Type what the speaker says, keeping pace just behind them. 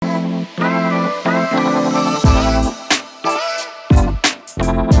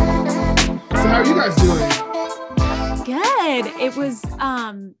It was,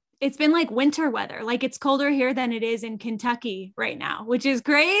 it's been like winter weather. Like it's colder here than it is in Kentucky right now, which is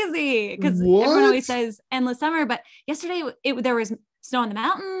crazy because everyone always says endless summer. But yesterday there was snow in the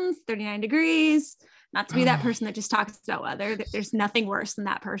mountains, 39 degrees. Not to be that person that just talks about weather. There's nothing worse than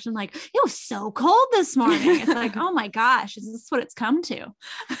that person. Like, it was so cold this morning. It's like, oh my gosh, is this what it's come to?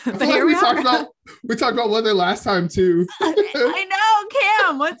 But here we talked about weather last time too. I know,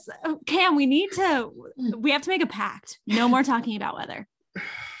 Cam, we have to make a pact. No more talking about weather.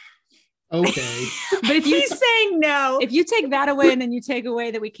 Okay. But if he's saying no, if you take that away and then you take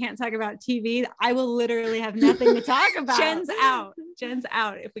away that we can't talk about TV, I will literally have nothing to talk about. Jen's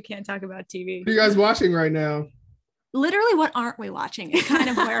out if we can't talk about TV. What are you guys watching right now? Literally, what aren't we watching? It's kind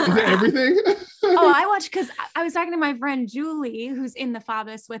of where we're at. Everything? I watched because I was talking to my friend Julie, who's in the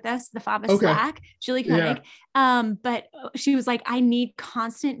Fabus with us, the Fabus Slack, Julie Koenig. Yeah. But she was like, I need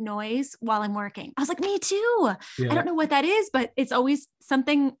constant noise while I'm working. I was like, me too. Yeah. I don't know what that is, but it's always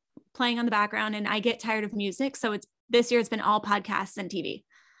something playing on the background and I get tired of music. So this year it's been all podcasts and TV.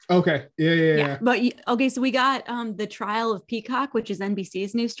 Okay. Yeah. But okay. So we got the Trial of Peacock, which is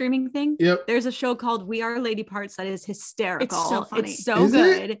NBC's new streaming thing. Yep. There's a show called We Are Lady Parts that is hysterical. It's so funny. It's so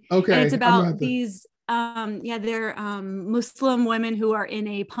good. Okay. And it's about these they're Muslim women who are in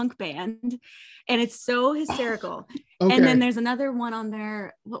a punk band. And it's so hysterical. Okay. And then there's another one on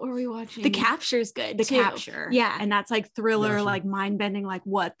there. What were we watching? The Capture's good. The Capture. Yeah. And that's like thriller, like mind bending, like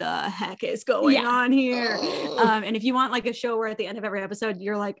what the heck is going on here? And if you want like a show where at the end of every episode,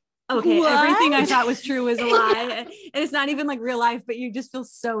 you're like, okay, everything I thought was true was a lie. And it's not even like real life, but you just feel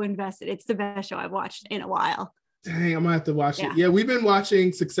so invested. It's the best show I've watched in a while. Dang, I'm gonna have to watch it. Yeah, we've been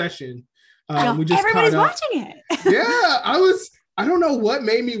watching Succession. Everybody's watching it. Yeah, I don't know what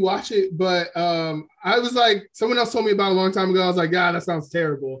made me watch it, but I was like, someone else told me about it a long time ago. I was like, God, that sounds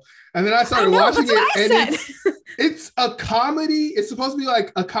terrible. And then I started watching it, and it's a comedy. It's supposed to be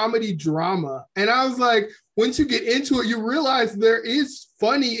like a comedy drama. And I was like, once you get into it, you realize there is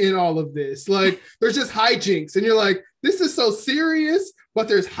funny in all of this. Like, there's just hijinks, and you're like, this is so serious, but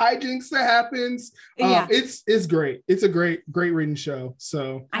there's hijinks that happens. It's great. It's a great written show.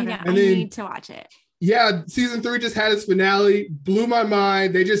 So I know. I need to watch it. Yeah, season 3 just had its finale, blew my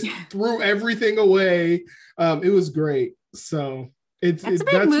mind. They just threw everything away. It was great. So that's a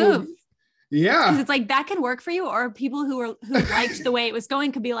big move. Because it's like that can work for you, or people who liked the way it was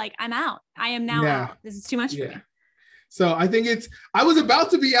going could be like, I'm out. I am now out. This is too much for me. So I think I was about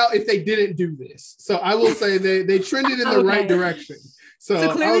to be out if they didn't do this. So I will say they trended in the right direction.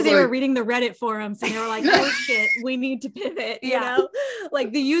 So clearly they were reading the Reddit forums and they were like, oh shit, we need to pivot. You know,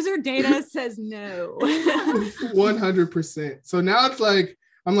 like the user data says no. 100%. So now it's like,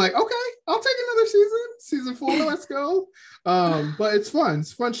 I'm like, okay, I'll take another season 4. Let's go. But it's fun.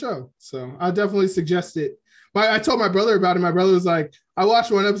 It's a fun show. So I definitely suggest it. But I told my brother about it. My brother was like, I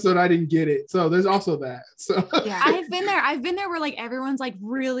watched one episode, I didn't get it. So there's also that. So yeah, I've been there where like everyone's like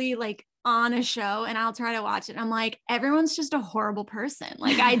really like on a show and I'll try to watch it. I'm like, everyone's just a horrible person.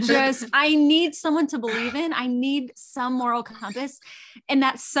 Like I need someone to believe in. I need some moral compass. And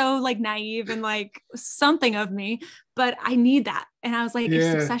that's so like naive and like something of me, but I need that. And I was like,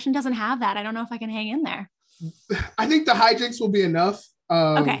 if Succession doesn't have that, I don't know if I can hang in there. I think the hijinks will be enough.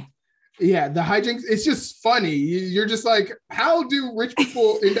 Okay. Yeah, the hijinks, it's just funny. You're just like, how do rich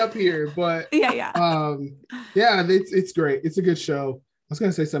people end up here? But it's great. It's a good show. I was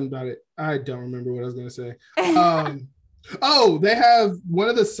going to say something about it. I don't remember what I was going to say. They have one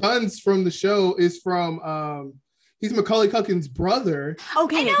of the sons from the show is from, he's Macaulay Culkin's brother.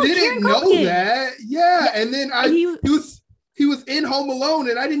 Okay. I didn't know that. Yeah. And then he was in Home Alone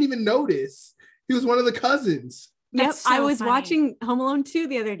and I didn't even notice. He was one of the cousins. Yep, so I was watching Home Alone 2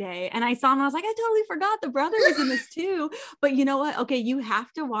 the other day and I saw him. I was like, I totally forgot the brother was in this too. But you know what? Okay, you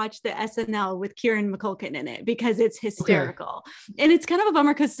have to watch the SNL with Kieran McCulkin in it because it's hysterical. Okay. And it's kind of a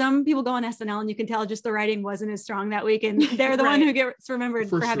bummer because some people go on SNL and you can tell just the writing wasn't as strong that week. And they're the one who gets remembered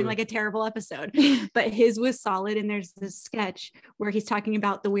for having like a terrible episode. But his was solid. And there's this sketch where he's talking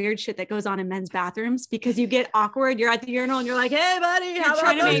about the weird shit that goes on in men's bathrooms because you get awkward. You're at the urinal and you're like, hey, buddy, how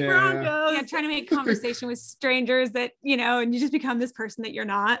about those Broncos? Yeah, trying to make conversation with strangers that, you know, and you just become this person that you're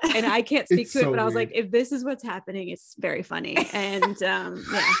not. And I can't speak to it, but I was like, if this is what's happening, it's very funny. And so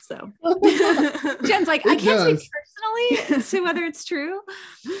Jen's like, I can't speak personally to whether it's true.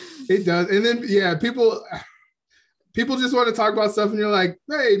 It does. And then people just want to talk about stuff and you're like,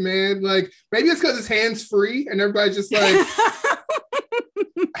 hey man, like maybe it's because it's hands free and everybody's just like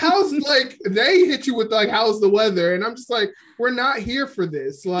how's like they hit you with like how's the weather, and I'm just like, we're not here for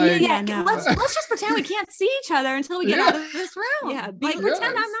this. Like, no. let's just pretend we can't see each other until we get out of this room. Yeah, pretend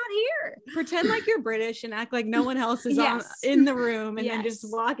I'm not here. Pretend like you're British and act like no one else is in the room, and then just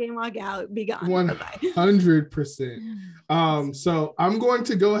walk out, be gone. 100%. So I'm going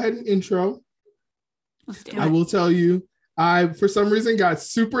to go ahead and intro. Let's do I it. will tell you, I for some reason got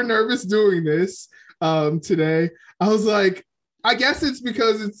super nervous doing this today. I was like, I guess it's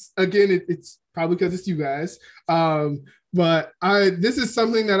because it's probably because it's you guys. But this is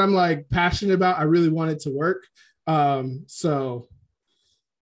something that I'm like passionate about. I really want it to work. So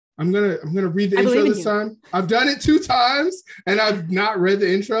I'm gonna read the intro this time. I've done it 2 times and I've not read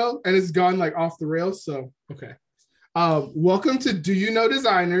the intro and it's gone like off the rails. So okay. Welcome to Do You Know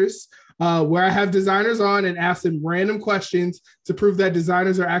Designers, where I have designers on and ask them random questions to prove that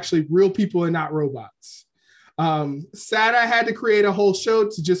designers are actually real people and not robots. Sad I had to create a whole show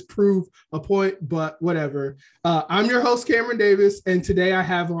to just prove a point, but whatever. I'm your host, Cameron Davis, and today I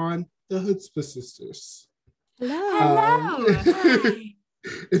have on the Hoodzpah sisters. Hello.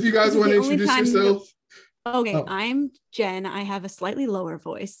 If you guys want to introduce yourself. Okay, I'm Jen. I have a slightly lower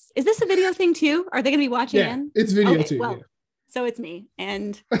voice. Is this a video thing too? Are they going to be watching in? It's video too. Well, so it's me,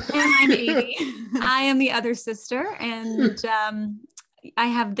 and I'm Amy. I am the other sister, and I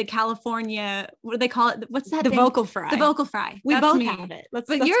have the California, what do they call it? What's that? The vocal fry. The vocal fry. We That's both me. have it. But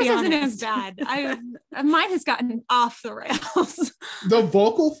yours isn't as bad. Mine has gotten off the rails. The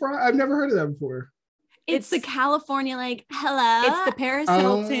vocal fry? I've never heard of that before. It's the California, like, hello. It's the Paris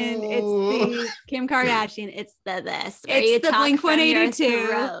Hilton. It's the Kim Kardashian. It's the this. It's the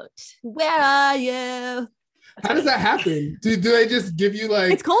Blink-182. Where are you? How does that happen? Do they just give you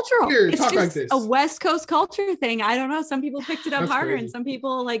like it's cultural? Here, it's talk just like this. A West Coast culture thing. I don't know. Some people picked it up That's harder, crazy. and some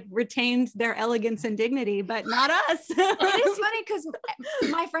people like retained their elegance and dignity, but not us. It is funny because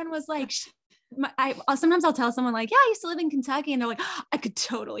my friend was like, sometimes I'll tell someone like, yeah, I used to live in Kentucky, and they're like, I could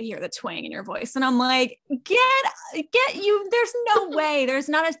totally hear the twang in your voice, and I'm like, get you. There's no way. There's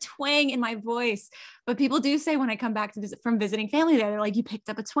not a twang in my voice. But people do say when I come back to visit from visiting family there, they're like, you picked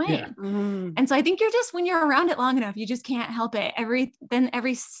up a twang. Yeah. And so I think when you're around it long enough, you just can't help it. Every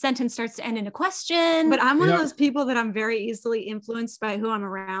sentence starts to end in a question. But I'm one of those people that I'm very easily influenced by who I'm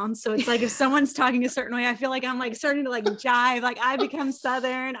around. So it's like, if someone's talking a certain way, I feel like I'm like starting to like jive, like I become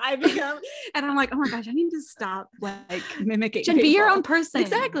Southern, and I'm like, oh my gosh, I need to stop like mimicking. Jen, be your own person.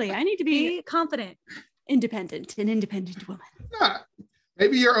 Exactly. I need to be confident, an independent woman. Yeah.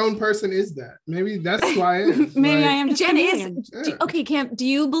 Maybe your own person is that. Maybe that's why I am. Maybe I am. Jen is. Okay, Cam, do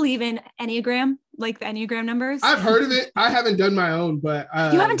you believe in Enneagram? Like the Enneagram numbers? I've heard of it. I haven't done my own, but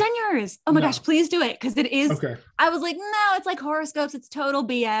you haven't done yours. Oh my gosh, please do it. Because it is. Okay. I was like, no, it's like horoscopes. It's total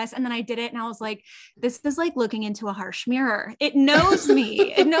BS. And then I did it and I was like, this is like looking into a harsh mirror. It knows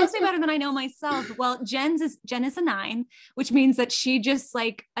me. It knows me better than I know myself. Well, Jen is a 9, which means that she just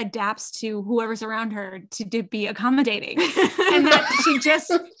like adapts to whoever's around her to be accommodating. And that she just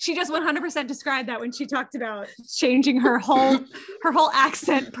 100% described that when she talked about changing her whole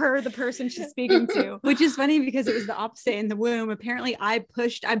accent per the person she's speaking to. Which is funny because it was the opposite in the womb. Apparently I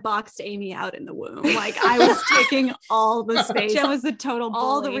boxed Amy out in the womb. Like I was taking all the space. Jen was a total bully.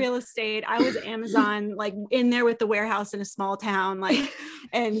 All the real estate. I was Amazon, like in there with the warehouse in a small town. Like,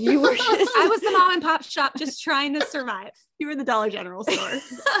 and you were just, I was the mom and pop shop just trying to survive. You were the Dollar General store.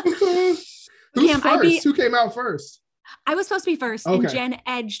 Who's first? Who came out first? I was supposed to be first, and Jen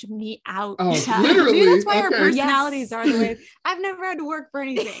edged me out. Oh, literally. Maybe that's why our personalities are the way. I've never had to work for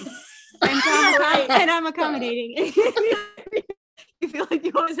anything. And I'm accommodating. You feel like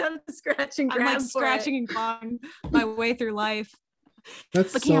you always have to scratch and grab. I'm like scratching and clawing my way through life.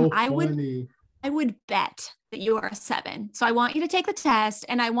 That's but Cam, so funny. I would bet that you are a 7. So I want you to take the test,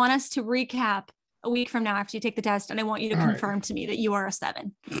 and I want us to recap a week from now after you take the test, and I want you to confirm to me that you are a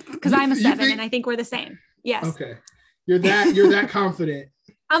 7, because I'm a 7, and I think we're the same. Yes. Okay. You're that confident.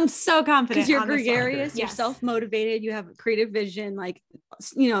 I'm so confident. Because you're gregarious, you're self-motivated, you have a creative vision, like,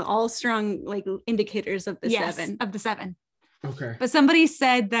 all strong like indicators of the 7. Of the 7. Okay. But somebody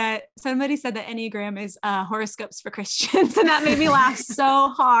said that Enneagram is horoscopes for Christians, and that made me laugh so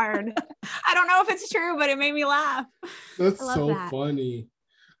hard. I don't know if it's true, but it made me laugh. That's so funny.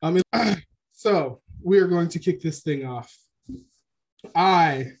 So we are going to kick this thing off.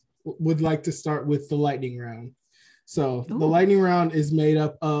 I would like to start with the lightning round. So the lightning round is made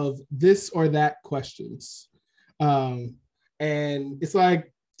up of this or that questions. And it's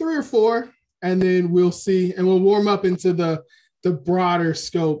like 3 or 4, and then we'll see, and we'll warm up into the broader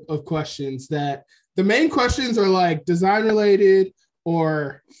scope of questions. That the main questions are like design related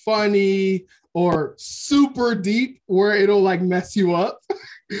or funny or super deep where it'll like mess you up.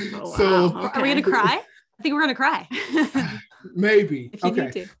 Oh, So wow. Are we gonna cry? I think we're gonna cry. maybe. If you need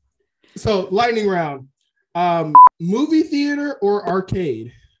Okay. to. So lightning round. Movie theater or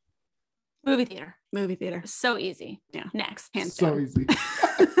arcade? Movie theater. Movie theater. So easy. Yeah. Next. Hands So down. easy.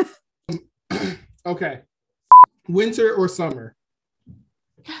 Okay. Winter or summer?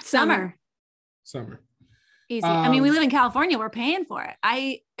 Summer. Summer. Easy. I mean, we live in California. We're paying for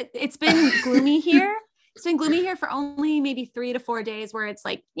it. It's been gloomy here. It's been gloomy here for only maybe 3 to 4 days where it's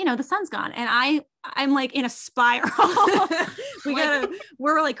like, you know, the sun's gone. And I'm like in a spiral.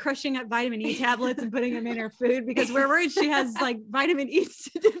 We're like crushing up vitamin E tablets and putting them in her food because we're worried she has like vitamin E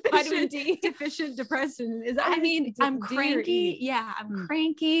Vitamin D deficient depression. I'm cranky. Yeah, I'm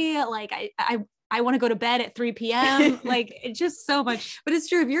cranky. Like I want to go to bed at 3 p.m. Like it's just so much. But it's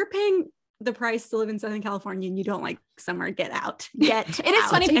true. If you're paying the price to live in Southern California and you don't like summer, get out. It is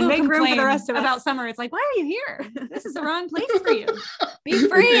funny people make room complain for the rest of us about summer. It's like, why are you here? This is the wrong place for you. Be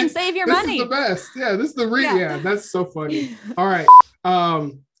free and save your money. This is the best. Yeah, this is the yeah, that's so funny. All right.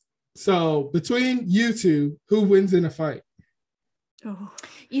 So between you two, who wins in a fight? Oh.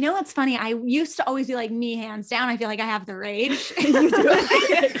 You know what's funny? I used to always be like, me hands down. I feel like I have the rage. You do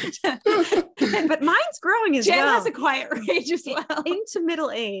it. But mine's growing as Jen well. has a quiet rage as well. Into middle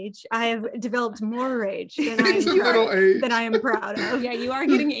age, I have developed more rage than I am proud of. Yeah, you are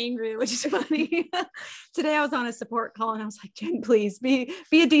getting angry, which is funny. Today I was on a support call and I was like, Jen, please be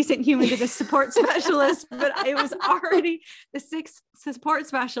a decent human to the support specialist. But it was already the 6th support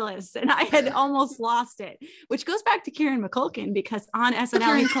specialist and I had almost lost it, which goes back to Kieran McCulkin because on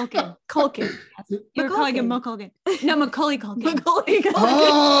SNL, Culkin. You were calling him McCulkin. No, Macaulay Culkin. Macaulay Culkin.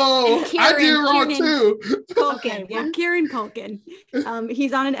 Oh, I did wrong too. Culkin. Yeah, Kieran Culkin.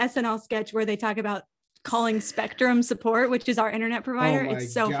 He's on an SNL sketch where they talk about calling Spectrum Support, which is our internet provider. Oh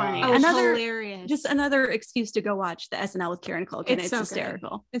it's so God. funny. Oh, hilarious. Just another excuse to go watch the SNL with Kieran Culkin. It's so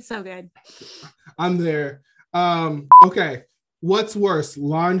hysterical. Good. It's so good. I'm there. Okay. What's worse,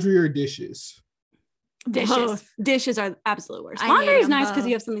 laundry or dishes? Dishes. Both. Dishes are absolute worst. I Laundry hate is them nice because both.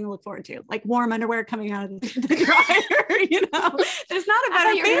 you have something to look forward to, like warm underwear coming out of the dryer. You know, there's not a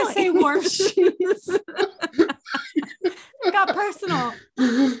better you were gonna feeling. say warm sheets. It got personal.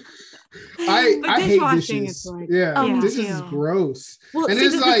 I hate dishwashing dishes. is like- yeah, Oh, me this is too. gross. Well, And see,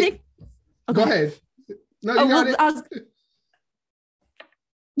 it's the like, thing- go ahead. No, you got it.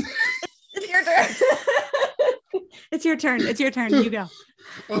 It's your turn. It's your turn. It's your turn. You go.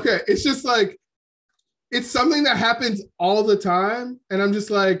 Okay, it's just like it's something that happens all the time, and I'm just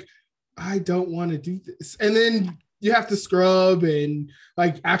like, I don't want to do this. And then you have to scrub and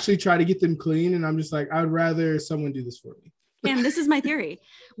like actually try to get them clean, and I'm just like, I'd rather someone do this for me. And this is my theory.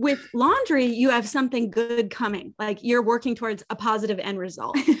 With laundry, you have something good coming. Like you're working towards a positive end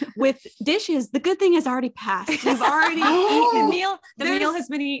result. With dishes, the good thing has already passed. You've already eaten. The meal has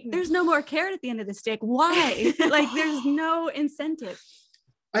been eaten. There's no more carrot at the end of the stick. Why? Like there's no incentive.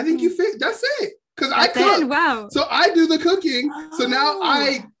 I think you fit. That's it. Because I That's it. cook. Wow. So I do the cooking. So now Oh.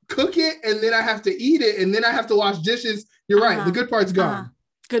 I cook it, and then I have to eat it, and then I have to wash dishes. You're right. The good part's gone.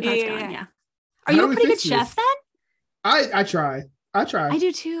 Good part's Yeah, gone. yeah. Yeah. Are How you do a we pretty good fix chef this? then? I try. I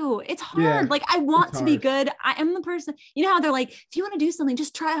do too. It's hard. Yeah, like I want it's to be hard. good. I am the person, you know how they're like, if you want to do something,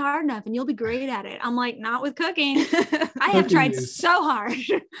 just try hard enough and you'll be great at it. I'm like, not with cooking. I have Cooking tried is- so hard.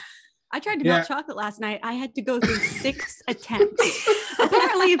 I tried to melt chocolate last night. I had to go through 6 attempts.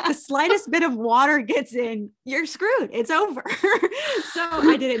 Apparently, if the slightest bit of water gets in, you're screwed. It's over. So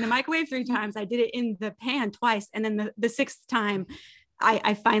I did it in the microwave 3 times. I did it in the pan twice. And then the 6th time,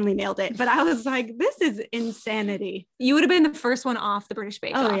 I finally nailed it. But I was like, this is insanity. You would have been the first one off the British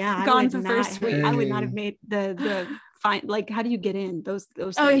Bake Off. Oh, yeah. Gone for first week. I would not have made the fine. Like, how do you get in those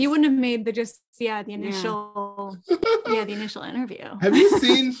Oh, things? you wouldn't have made the the initial the initial interview. Have you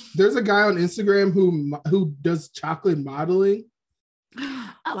seen? There's a guy on Instagram who does chocolate modeling.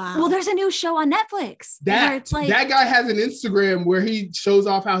 Wow. Well, there's a new show on Netflix. where That it's like, that guy has an Instagram where he shows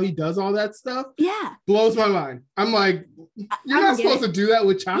off how he does all that stuff. yeah. Blows my mind. I'm like, you're I not don't get supposed to do that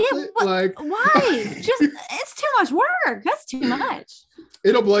with chocolate. what- Like, Why? Just it's too much work. That's too much.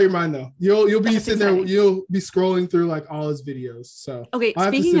 it'll blow your mind though. You'll be That's sitting there. exciting. You'll be scrolling through like all his videos. So Okay, I'll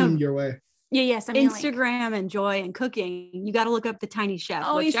have to speaking send of him your way. Yes. I mean, like, Instagram and joy and cooking, you got to look up the Tiny Chef.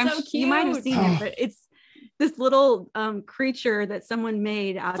 Oh, which he's so You might have cute. seen Oh. it, but it's this little creature that someone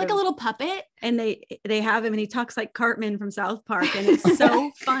made out it's like of, a little puppet, and they have him and he talks like Cartman from South Park, and it's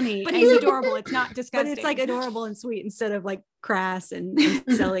so funny. but And he's he- adorable. It's not But disgusting. it's like adorable and sweet instead of like crass and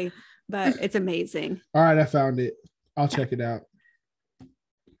silly. But it's amazing. All right, I found it. I'll check it out.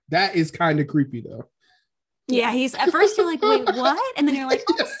 That is kind of creepy though. Yeah, he's at first you're like, wait, what? And then you're like,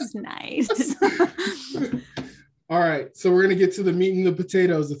 oh, this is nice. All right, so we're gonna get to the meat and the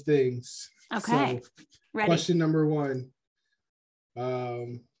potatoes of things. Okay, so, ready. Question number 1.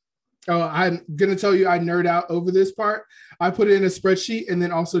 I'm gonna tell you I nerd out over this part. I put it in a spreadsheet and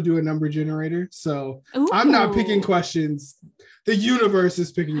then also do a number generator. So I'm not picking questions. The universe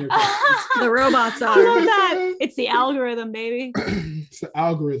is picking your questions. The robots are. I love that. It's the algorithm, baby. It's the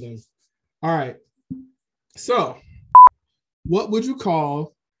algorithm. All right. So, what would you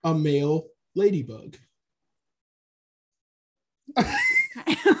call a male ladybug?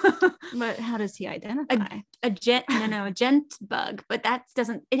 But how does he identify? A gent bug, but that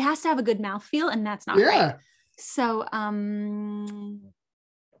doesn't, it has to have a good mouthfeel, and that's not right. So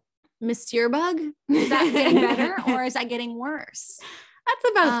Monsieur Bug, is that getting better or is that getting worse?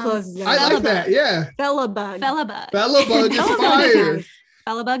 That's about as close as I like that. Yeah. Fella Bug is fire.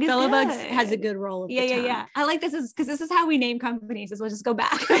 Fella Bug has a good role. Yeah. I like this because this is how we name companies. Is we'll just go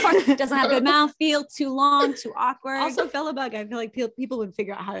back. Doesn't have good mouthfeel, too long, too awkward. Also, Fella Bug, I feel like people would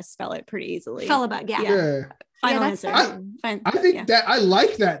figure out how to spell it pretty easily. Fella Bug, yeah. Final answer. I think that I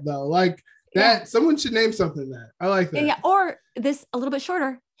like that though. Like that, someone should name something that. I like that. Yeah. Or this a little bit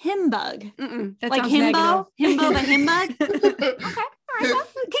shorter, him bug. Like himbo the him bug. Okay. All right. Well,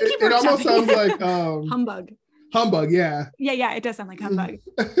 it almost sounds like humbug. Humbug, yeah. Yeah, it does sound like humbug.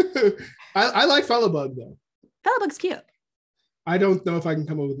 I like Fella Bug though. Fella Bug's cute. I don't know if I can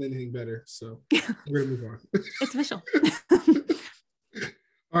come up with anything better, so we're gonna move on. It's official.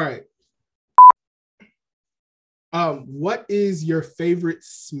 All right. What is your favorite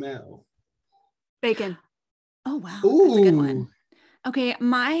smell? Bacon. Oh wow, Ooh. That's a good one. Okay,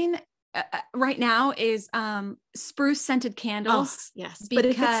 mine right now is spruce scented candles. Oh, yes, but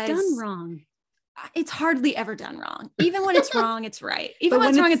if it's done wrong, it's hardly ever done wrong. Even when it's wrong, it's right. Even when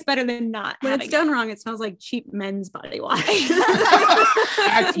it's wrong, it's better than not. When it's done wrong, it smells like cheap men's body wash.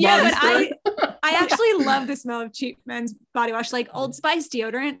 Yeah, but I actually love the smell of cheap men's body wash, like Old Spice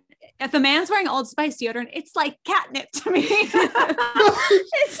deodorant. If a man's wearing Old Spice deodorant, it's like catnip to me. It's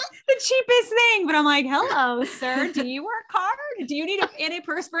the cheapest thing, but I'm like, hello, sir. Do you work hard? Do you need an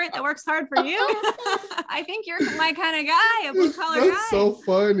antiperspirant that works hard for you? I think you're my kind of guy, a blue collar guy. That's so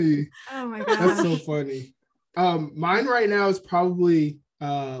funny. Oh my god, that's so funny. Mine right now is probably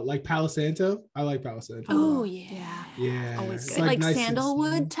like Palo Santo. I like Palo Santo. Oh yeah. Always good. Like nice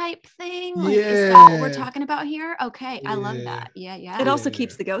sandalwood type thing. Like, yeah. Is that what we're talking about here? Okay, I love that. Yeah. It also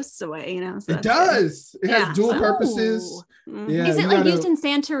keeps the ghosts away, So it does. Good. It has dual purposes. Yeah. Is it like used in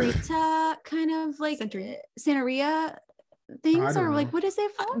Santeria, kind of like Santeria things, or like what is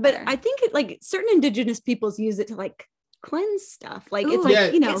it for? But I think it like certain indigenous peoples use it to like cleanse stuff. Like it's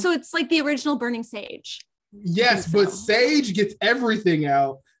like so it's like the original burning sage. Yes, but sage gets everything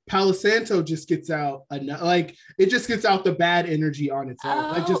out. Palo Santo just gets out like it just gets out the bad energy on its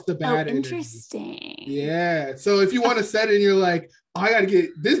own, like just the bad energy. Interesting. Yeah. So if you want to set it and you're like, I gotta get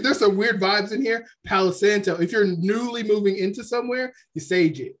this, there's some weird vibes in here. Palo Santo. If you're newly moving into somewhere, you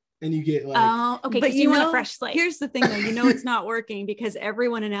sage it. And you get like, okay, but you want a fresh slate. Here's the thing, though, it's not working because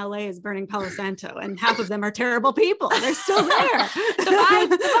everyone in LA is burning Palo Santo, and half of them are terrible people. They're still there.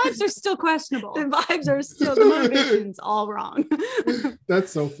 The vibes are still questionable. The vibes are still, the motivation's all wrong.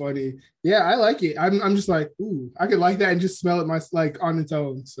 That's so funny. Yeah, I like it. I'm just like, ooh, I could like that and just smell it like on its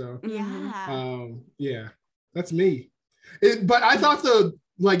own. So yeah, that's me. But I thought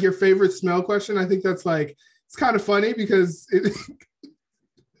your favorite smell question. I think that's like it's kind of funny because it.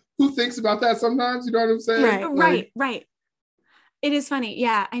 Who thinks about that sometimes? You know what I'm saying? Right. It is funny.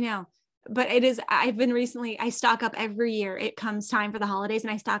 Yeah, I know. But I stock up every year. It comes time for the holidays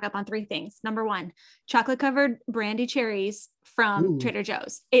and I stock up on 3 things. Number 1, chocolate covered brandy cherries from Trader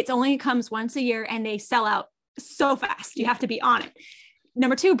Joe's. It only comes once a year and they sell out so fast. You have to be on it.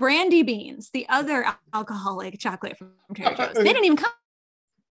 Number 2, brandy beans, the other alcoholic chocolate from Trader Joe's. They didn't even come.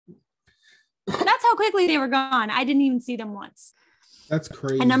 That's how quickly they were gone. I didn't even see them once. That's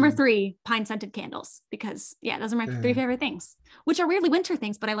crazy. And number 3, pine scented candles, because those are my 3 favorite things, which are weirdly winter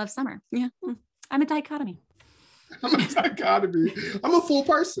things, but I love summer. Yeah. I'm a dichotomy. I'm a full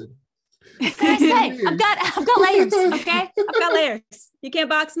person. What can I say? I've got layers. Okay. I've got layers. You can't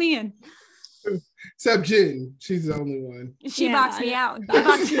box me in. Except Jen. She's the only one. She boxed me out. I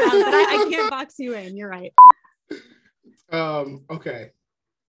boxed you out, but I can't box you in. You're right. Okay.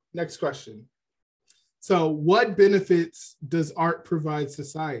 Next question. So what benefits does art provide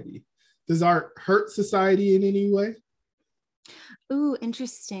society? Does art hurt society in any way? Ooh,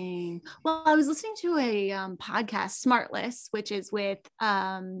 interesting. Well, I was listening to a podcast, Smartless, which is with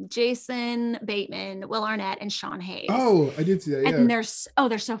Jason Bateman, Will Arnett, and Sean Hayes. Oh, I did see that. Yeah. And they're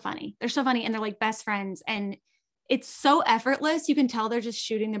so funny. They're so funny, and they're like best friends. And it's so effortless. You can tell they're just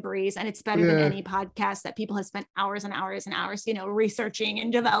shooting the breeze, and it's better than any podcast that people have spent hours and hours and hours, researching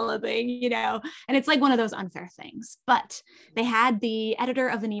and developing, and it's like one of those unfair things. But they had the editor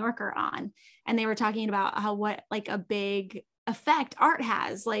of the New Yorker on, and they were talking about what like a big effect art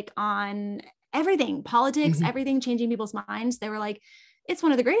has like on everything, politics, everything, changing people's minds. They were like, it's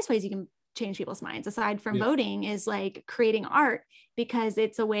one of the greatest ways you can change people's minds aside from voting is like creating art, because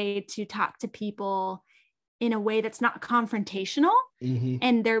it's a way to talk to people in a way that's not confrontational,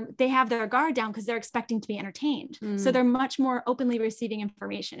 and they have their guard down because they're expecting to be entertained. So they're much more openly receiving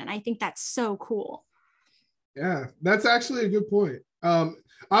information. And I think that's so cool. Yeah, that's actually a good point. I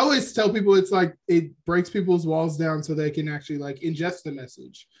always tell people it's like it breaks people's walls down so they can actually like ingest the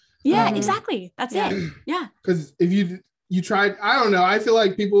message. Yeah, exactly. That's it. Yeah. Because if you tried, I don't know, I feel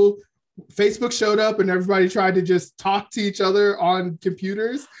like Facebook showed up and everybody tried to just talk to each other on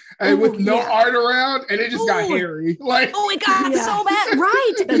computers and with no art around, and it just got hairy. Like, it got so bad.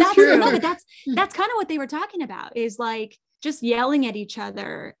 Right. That's true. No, but that's kind of what they were talking about, is like just yelling at each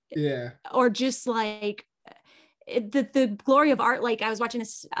other. Yeah. Or just like the glory of art. Like I was watching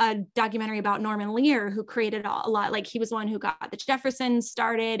this documentary about Norman Lear, who created a lot. Like he was one who got the Jeffersons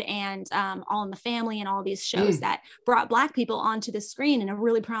started, and All in the Family, and all these shows that brought Black people onto the screen in a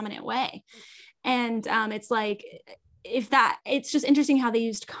really prominent way. And it's like, it's just interesting how they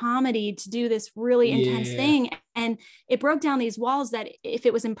used comedy to do this really intense thing. And it broke down these walls that if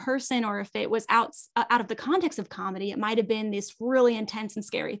it was in person or if it was out of the context of comedy, it might've been this really intense and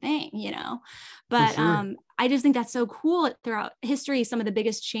scary thing, but I just think that's so cool. Throughout history, some of the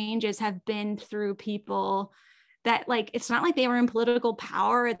biggest changes have been through people that, like, it's not like they were in political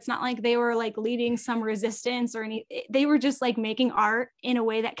power. It's not like they were like leading some resistance or they were just like making art in a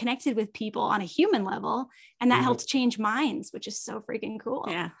way that connected with people on a human level. And that helped change minds, which is so freaking cool.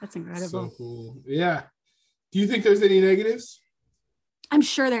 Yeah, that's incredible. So cool. Yeah. Do you think there's any negatives? I'm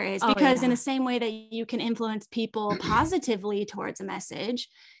sure there is, because in the same way that you can influence people positively towards a message,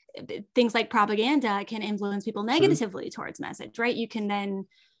 things like propaganda can influence people negatively towards message, right? You can then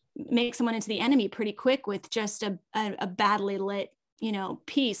make someone into the enemy pretty quick with just a badly lit,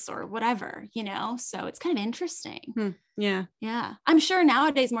 piece or whatever, so it's kind of interesting. Yeah. I'm sure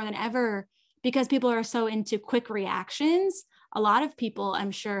nowadays more than ever, because people are so into quick reactions, a lot of people,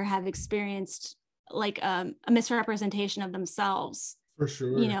 I'm sure, have experienced like a misrepresentation of themselves, for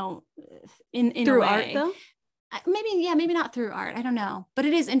sure, in through a art way. though. Maybe not through art. I don't know, but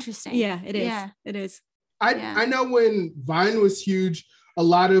it is interesting. Yeah, it is. It is. I know when Vine was huge, a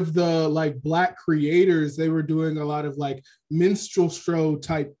lot of the like Black creators, they were doing a lot of like minstrel show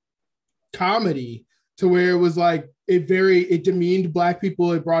type comedy, to where it was like it demeaned Black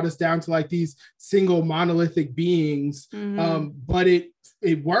people. It brought us down to like these single monolithic beings. But it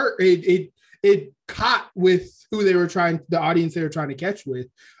worked. It caught with who the audience they were trying to catch with.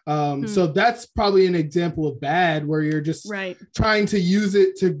 So that's probably an example of bad, where you're just trying to use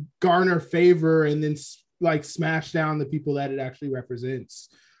it to garner favor and then like smash down the people that it actually represents.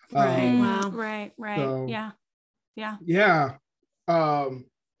 Right. So,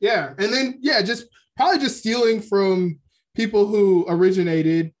 yeah. And then just probably just stealing from people who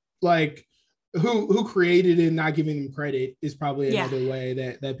originated, like who created it and not giving them credit is probably another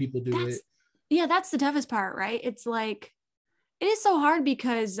way that people do it. Yeah, that's the toughest part, right? It's like, it is so hard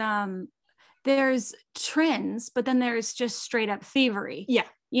because there's trends, but then there's just straight up thievery.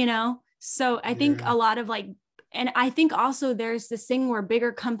 So I think a lot of like, and I think also there's this thing where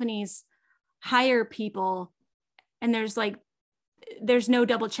bigger companies hire people and there's no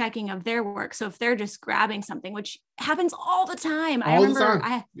double checking of their work. So if they're just grabbing something, which happens all the time. All the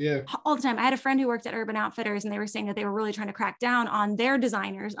time. I had a friend who worked at Urban Outfitters, and they were saying that they were really trying to crack down on their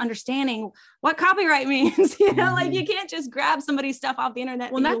designers understanding what copyright means. Like you can't just grab somebody's stuff off the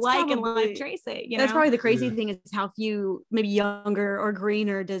internet and live trace it. That's probably the crazy thing, is how few maybe younger or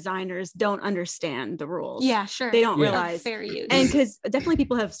greener designers don't understand the rules. Yeah, sure. They don't realize fair use. And because definitely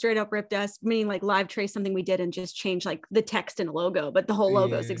people have straight up ripped us, meaning like live trace something we did and just changed like the text and logo, but the whole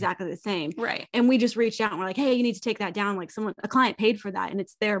logo is exactly the same. Right. And we just reached out and we're like, hey, you need to take that down. Like a client paid for that and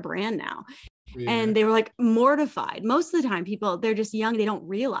it's their brand now. And they were like mortified. Most of the time people, they're just young, they don't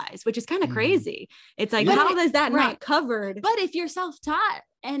realize, which is kind of crazy. It's like, how is that not covered? But if you're self-taught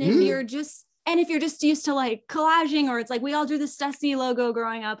and if you're just used to like collaging, or it's like we all drew the Stussy logo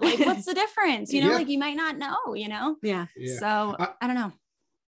growing up, like what's the difference? Like you might not know, Yeah. So I don't know.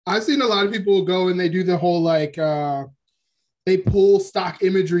 I've seen a lot of people go and they do the whole like they pull stock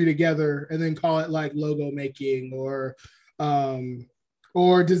imagery together and then call it like logo making or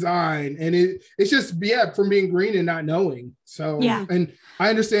design. And it's just, from being green and not knowing. So, and I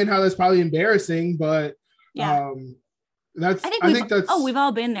understand how that's probably embarrassing, but I think that's we've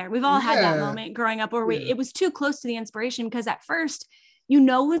all been there. We've all had that moment growing up where it was too close to the inspiration, because at first,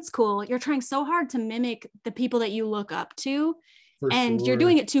 it's cool. You're trying so hard to mimic the people that you look up to. You're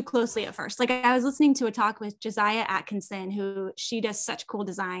doing it too closely at first. Like, I was listening to a talk with Josiah Atkinson, who she does such cool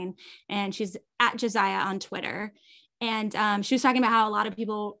design, and she's at Josiah on Twitter. And she was talking about how a lot of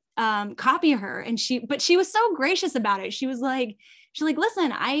people copy her, but she was so gracious about it. She's like,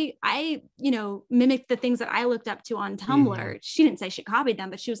 listen, I mimicked the things that I looked up to on Tumblr. She didn't say she copied them,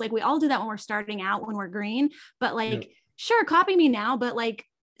 but she was like, we all do that when we're starting out, when we're green, but sure, copy me now, but like,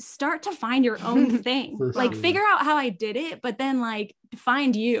 start to find your own thing. Figure out how I did it, but then like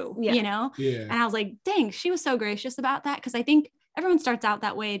find you, And I was like, dang, she was so gracious about that. Cause I think everyone starts out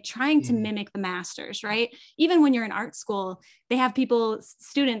that way, trying to mimic the masters, right? Even when you're in art school, they have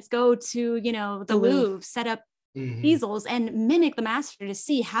students go to, the Louvre, set up easels and mimic the master to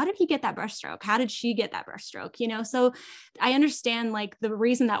see, how did he get that brushstroke? How did she get that brushstroke? So I understand like the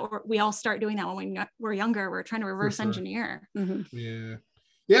reason that we all start doing that when we're younger. We're trying to reverse engineer. Yeah.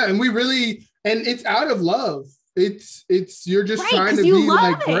 And and it's out of love. It's you're just trying to be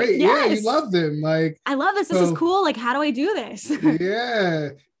like great. Yes. Yeah, you love them. Like, I love this. This is cool. Like, how do I do this?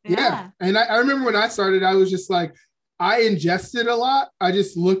 Yeah. And I remember when I started, I was just like, I ingested a lot. I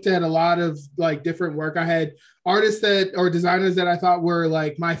just looked at a lot of like different work. I had artists or designers that I thought were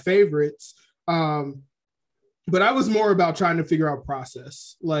like my favorites. But I was more about trying to figure out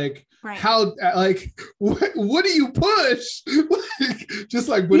process, like how, like, what do you push? Just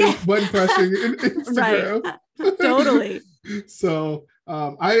like button pressing in Instagram. Right. Totally. So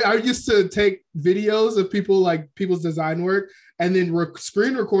I used to take videos of people's design work and then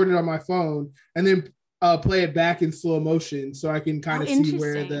screen record it on my phone and then play it back in slow motion so I can kind of see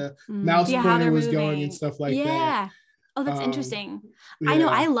where the mouse pointer was going and stuff like that. Oh, that's interesting. I know.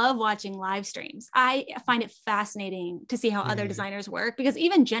 I love watching live streams. I find it fascinating to see how other designers work, because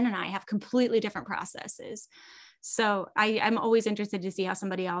even Jen and I have completely different processes. So I'm always interested to see how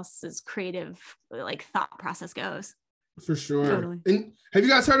somebody else's creative like thought process goes. For sure. Totally. And have you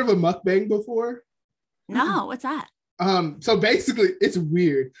guys heard of a mukbang before? No, what's that? So basically it's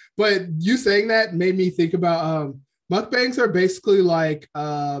weird, but you saying that made me think about mukbangs are basically like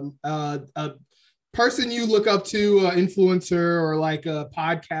a person you look up to, an influencer or like a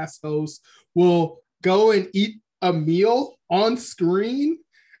podcast host, will go and eat a meal on screen.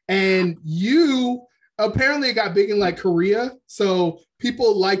 And apparently it got big in like Korea. So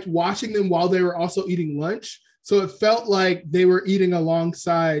people liked watching them while they were also eating lunch. So it felt like they were eating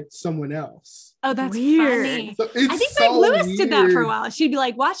alongside someone else. Oh, that's weird. Funny. So I think Meg Lewis did that for a while. She'd be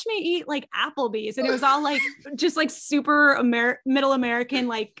like, watch me eat like Applebee's. And it was all like, just like super middle American,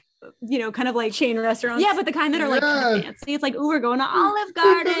 like, kind of like chain restaurants. Yeah, but the kind that are like kind of fancy. It's like, ooh, we're going to Olive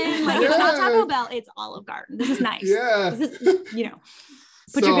Garden. Like, it's not Taco Bell, it's Olive Garden. This is nice. Yeah. This is,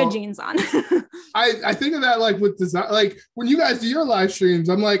 put your good jeans on. I think of that like with design, like when you guys do your live streams,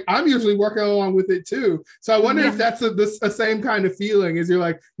 I'm usually working along with it too. So I wonder if that's a same kind of feeling, as you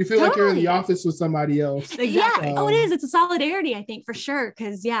feel like you're in the office with somebody else. Exactly. Yeah. It is. It's a solidarity, I think, for sure.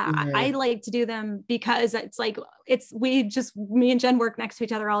 Cause I like to do them because it's like, me and Jen work next to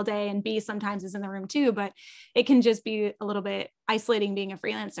each other all day, and B sometimes is in the room too, but it can just be a little bit isolating being a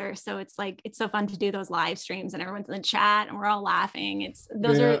freelancer. So it's like, it's so fun to do those live streams and everyone's in the chat and we're all laughing.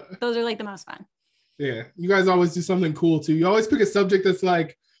 Those are like the most fun. Yeah. You guys always do something cool too. You always pick a subject that's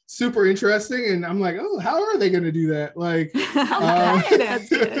like super interesting. And I'm like, oh, how are they going to do that? Like, That's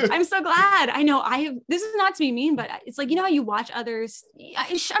good. I'm so glad. I know this is not to be mean, but it's like, how you watch others.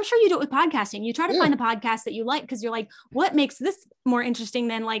 I'm sure you do it with podcasting. You try to find the podcast that you like, because you're like, what makes this more interesting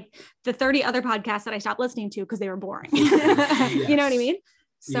than like the 30 other podcasts that I stopped listening to because they were boring. Yes. You know what I mean?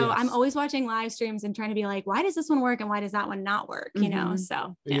 So I'm always watching live streams and trying to be like, why does this one work and why does that one not work?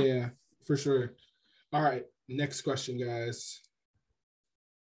 So yeah, for sure. All right, next question, guys.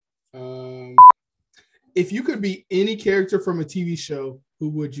 If you could be any character from a TV show, who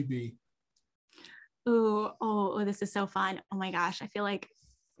would you be? Oh, this is so fun. Oh my gosh, I feel like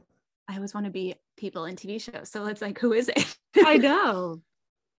I always want to be people in TV shows. So it's like, who is it? I know.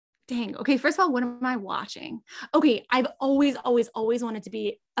 Dang. Okay. First of all, what am I watching? Okay. I've always wanted to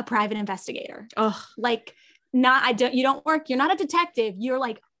be a private investigator. Oh, like you're not a detective. You're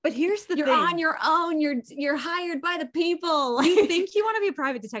like But here's the You're thing. on your own. You're hired by the people. You think you want to be a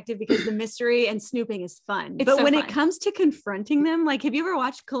private detective because the mystery and snooping is fun. It's but so when fun. it comes to confronting them, like, have you ever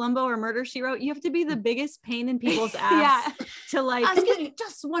watched Columbo or Murder, She Wrote? You have to be the biggest pain in people's ass to like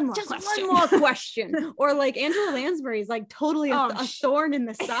just one more question. Or like Angela Lansbury's like totally a thorn in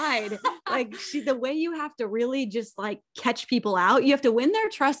the side. Like the way you have to really just like catch people out. You have to win their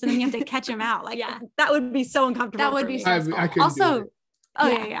trust and then you have to catch them out. Like that would be so uncomfortable. That would be stressful. I couldn't do it. Oh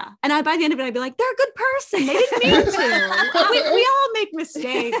yeah. And by the end of it, I'd be like, they're a good person. They didn't mean to. we all make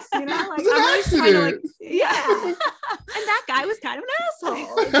mistakes, you know? Like, I'm just trying to like, and that guy was kind of an asshole.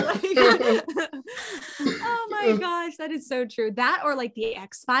 Oh my gosh, that is so true. That or like the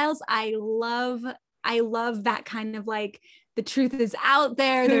X-Files. I love that kind of like the truth is out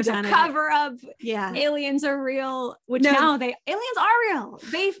there. There's a cover up. Yeah. Aliens are real, which now aliens are real.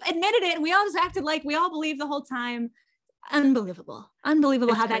 They've admitted it. And we all just acted like we all believed the whole time. Unbelievable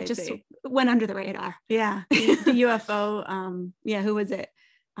it's how crazy. That just went under the radar. The UFO who was it?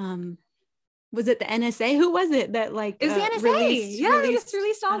 Was it the NSA? Who was it that like it was the NSA? They just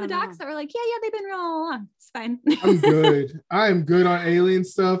released all the docs that were like they've been real all along. It's fine. I'm good on alien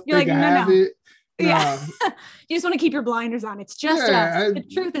stuff. You're like, no. It. Yeah. You just want to keep your blinders on. It's just us. The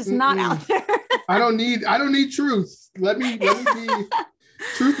truth is not out there. I don't need truth. Let me be.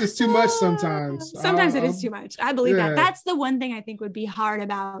 Truth is too much sometimes. Sometimes it is too much. I believe that. That's the one thing I think would be hard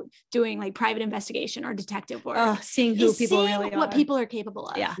about doing like private investigation or detective work. Seeing who people really are. What people are capable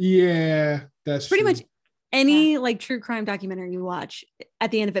of. Yeah, that's pretty much any like true crime documentary you watch.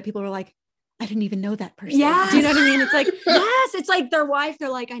 At the end of it, people were like, I didn't even know that person. Yeah. Do you know what I mean? It's like, it's like their wife. They're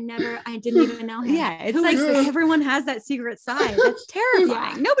like, I didn't even know him. Yeah. It's like everyone has that secret side. That's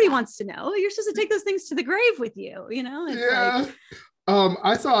terrifying. Nobody wants to know. You're supposed to take those things to the grave with you, you know? It's like,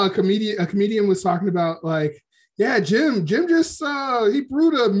 I saw a comedian was talking about like, Jim just he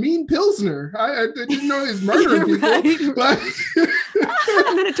brewed a mean Pilsner. I didn't know he was murdering people. And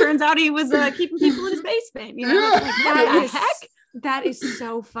then it turns out he was keeping people in his basement. You know, that is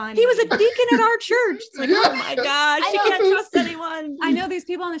so funny. He was a deacon at our church. It's like, oh my gosh, you can't trust anyone. I know these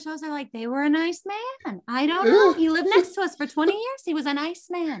people on the shows are like, they were a nice man. I don't know. He lived next to us for 20 years. He was a nice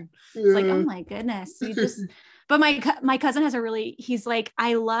man. It's like, oh my goodness. You just. But my cousin has he's like,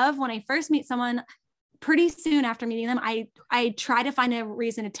 I love when I first meet someone, pretty soon after meeting them, I try to find a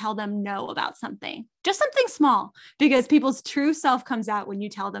reason to tell them no about something, just something small, because people's true self comes out when you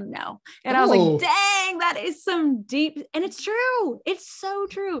tell them no. And I was like, dang, that is some deep, and it's true. It's so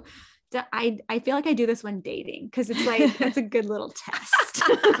true. I feel like I do this when dating because it's like, it's a good little test.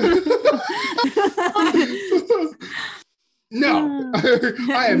 No,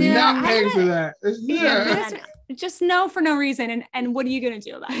 I am not paying for that. Just no for no reason. And what are you going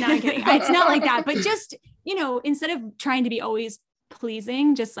to do about it? No, I'm kidding. It's not like that, but just, instead of trying to be always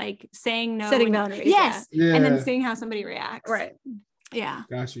pleasing, just like saying no. Setting boundaries. Yes. Yeah. And then seeing how somebody reacts. Right. Yeah.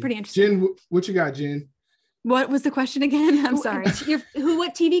 Gotcha. Pretty interesting. Jen, what you got, Jen? What was the question again? I'm sorry.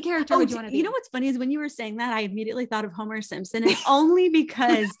 What TV character would you want to be? You know what's funny is when you were saying that, I immediately thought of Homer Simpson, and only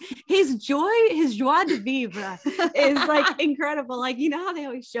because his joie de vivre is like incredible. Like, you know how they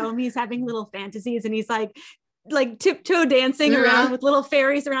always show him he's having little fantasies and he's like tiptoe dancing around with little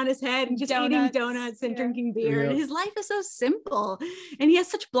fairies around his head and just eating donuts and drinking beer. And his life is so simple. And he has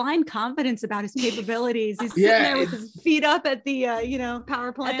such blind confidence about his capabilities. He's sitting there with his feet up at the,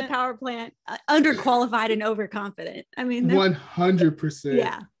 power plant. At the power plant, underqualified and overconfident. I mean, 100%.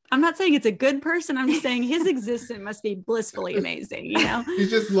 Yeah. I'm not saying it's a good person. I'm just saying his existence must be blissfully amazing,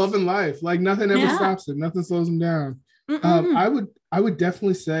 He's just loving life. Like nothing ever stops him. Nothing slows him down. I would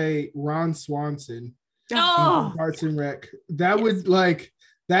definitely say Ron Swanson. Parks and Rec. That would like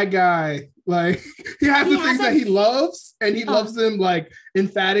that guy, like he has the things that he loves and he loves them like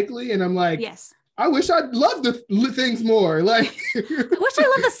emphatically. And I'm like, yes, I wish I'd love the things more. Like, I wish I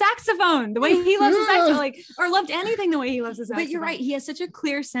loved the saxophone the way he loves the saxophone, or loved anything the way he loves the saxophone. But you're right. He has such a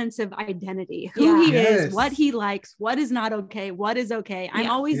clear sense of identity, who he is, what he likes, what is not okay, what is okay. I'm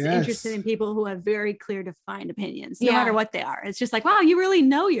always interested in people who have very clear defined opinions, no matter what they are. It's just like, wow, you really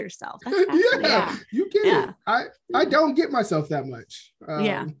know yourself. That's you get it. I don't get myself that much.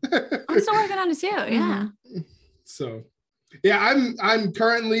 I'm still working on it too. Yeah. So, I'm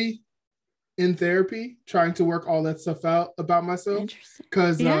currently in therapy trying to work all that stuff out about myself,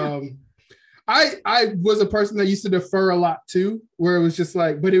 because I was a person that used to defer a lot too, where it was just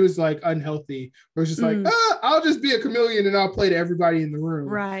like, but it was like unhealthy, where it's just like, I'll just be a chameleon and I'll play to everybody in the room,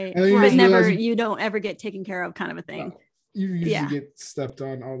 right? And then you don't ever get taken care of, kind of a thing. You usually get stepped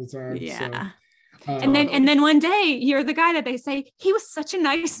on all the time. And then one day you're the guy that they say he was such a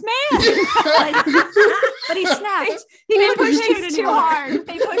nice man, but he snapped. They pushed him too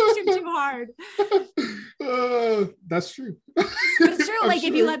hard. That's true. But it's true. Like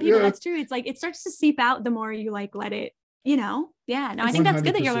if you let people, that's true. It's like it starts to seep out the more you like let it. Yeah. No, I think that's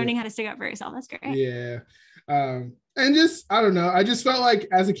good that you're learning how to stick up for yourself. That's great. Yeah. And just I don't know. I just felt like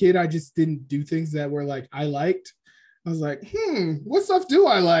as a kid, I just didn't do things that were like I liked. I was like, what stuff do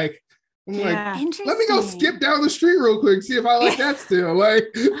I like? I'm like, let me go skip down the street real quick, see if I like that still. Like,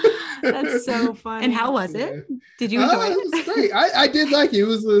 that's so funny. And how was it? Did you enjoy it? It was great. I did like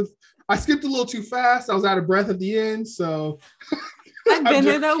it. I skipped a little too fast. I was out of breath at the end. So I've been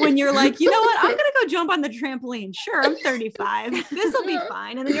there though, when you're like, you know what? I'm going to go jump on the trampoline. Sure. I'm 35. This will be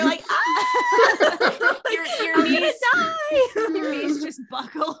fine. And then you're like, your knees die. Your knees just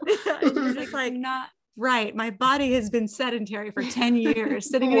buckle. You're just like, not right. My body has been sedentary for 10 years,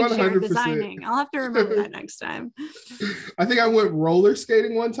 sitting in a chair 100%. designing. I'll have to remember that next time. I think I went roller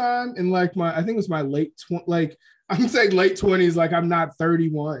skating one time in like I think it was my I'm saying late 20s, like I'm not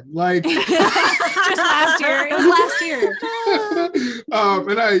 31. Like just last year. It was last year.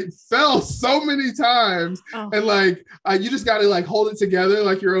 And I fell so many times. And like you just gotta like hold it together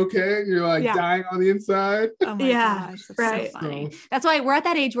like you're okay and you're like dying on the inside. Oh my gosh. That's right. So funny. That's why we're at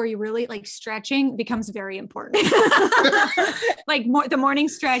that age where you really like stretching becomes very important. Like the morning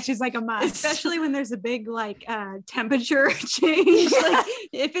stretch is like a must. Especially when there's a big like temperature change. Like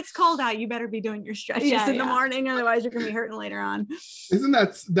if it's cold out, you better be doing your stretches in the morning. Otherwise you're gonna be hurting later on. Isn't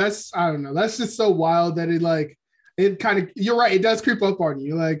that's I don't know. That's just so wild that it kind of, you're right. It does creep up on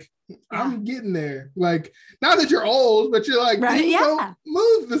you. Like I'm getting there. Like not that you're old, but you're like, you don't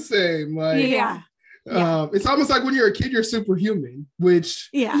move the same. Like, it's almost like when you're a kid, you're superhuman, which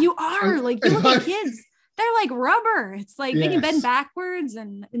you are. Like you look at kids, they're like rubber. It's like they can bend backwards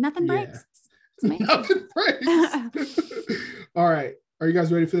and nothing breaks. It's amazing. Nothing breaks. All right. Are you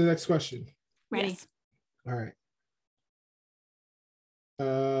guys ready for the next question? Ready. Yes. All right.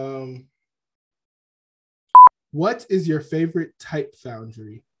 What is your favorite type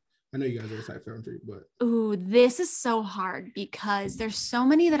foundry? I know you guys are a type foundry, but ooh, this is so hard because there's so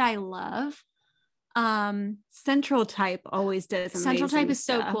many that I love. Central Type always does Central Type is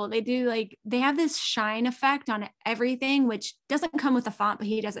so cool. They have this shine effect on everything, which doesn't come with the font, but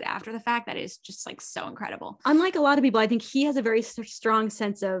he does it after the fact. That is just like so incredible. Unlike a lot of people, I think he has a very strong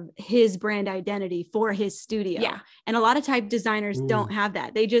sense of his brand identity for his studio. Yeah. And a lot of type designers don't have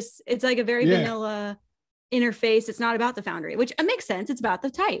that. It's like a very vanilla interface. It's not about the foundry, which makes sense. It's about the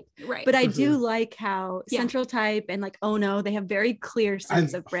type. Right. But I do like how Central Type and like Ono, they have very clear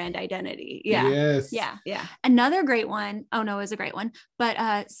sense of brand identity. Yeah. Yes. Yeah. Another great one. Ono is a great one, but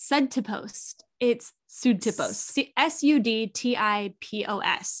Sudtipos. It's Sudtipos.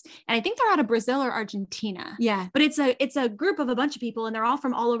 Sudtipos. And I think they're out of Brazil or Argentina. Yeah. But it's a group of a bunch of people and they're all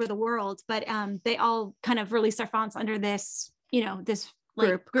from all over the world, but they all kind of release their fonts under this, this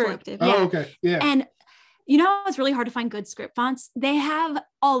group. Yeah. Oh, okay. Yeah. And it's really hard to find good script fonts. They have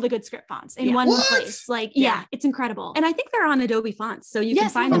all the good script fonts in one place. Like, it's incredible. And I think they're on Adobe Fonts, so you can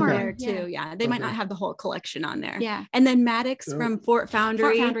find them there too. Yeah. They might not have the whole collection on there. Yeah. And then Maddox from Fort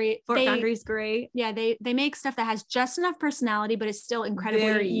Foundry. Fort Foundry's great. Yeah. They make stuff that has just enough personality, but it's still incredibly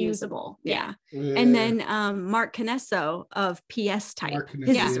very usable. Yeah. And then Mark Canesso of PS Type.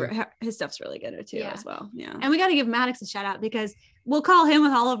 His stuff's really good too as well. Yeah. And we got to give Maddox a shout out because we'll call him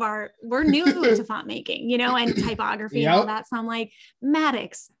with all of we're new to font making, and typography and all that. So I'm like,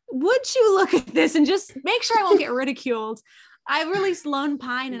 Maddox, would you look at this and just make sure I won't get ridiculed? I released Lone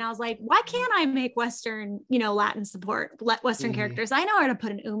Pine and I was like, why can't I make Western, Latin support, Western characters? I know where to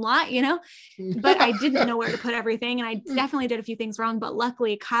put an umlaut, but I didn't know where to put everything. And I definitely did a few things wrong. But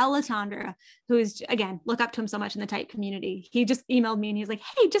luckily, Kyle Latondra, who's, again, look up to him so much in the type community, he just emailed me and he's like,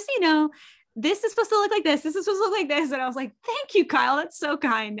 hey, just so you know, this is supposed to look like this. This is supposed to look like this. And I was like, thank you, Kyle. That's so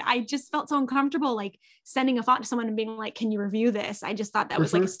kind. I just felt so uncomfortable, like sending a font to someone and being like, can you review this? I just thought that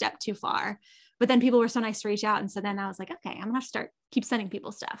was like a step too far. But then people were so nice to reach out. And so then I was like, okay, I'm going to have to keep sending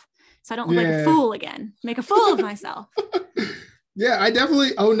people stuff. So I don't look like a fool again, make a fool of myself. Yeah, I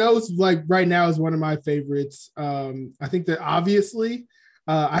definitely, No's like right now is one of my favorites. I think that obviously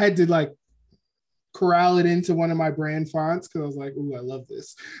I had to like corral it into one of my brand fonts because I was like, ooh, I love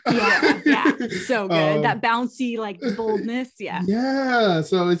this. Yeah, so good. That bouncy like boldness. Yeah,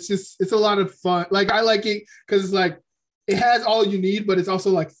 so it's a lot of fun. Like I like it because it's like it has all you need, but it's also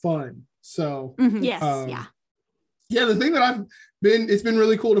like fun. So the thing that it's been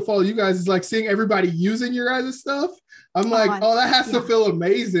really cool to follow you guys is like seeing everybody using your guys' stuff. I'm like, that has to feel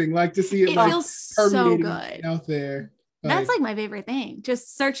amazing, like to see it like feels so good out there. That's like my favorite thing.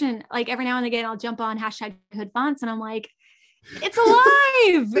 Just searching, like every now and again, I'll jump on hashtag hood fonts and I'm like, it's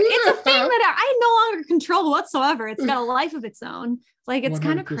alive. It's a thing that I no longer control whatsoever. It's got a life of its own. Like, it's 100%.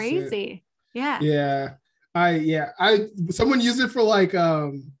 Kind of crazy. Yeah. Yeah. Someone used it for like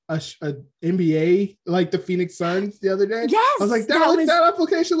a NBA, like the Phoenix Suns the other day. Yes, I was like, that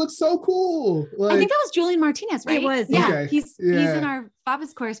application looks so cool. Like, I think that was Julian Martinez, right? It was. Yeah, okay. He's in our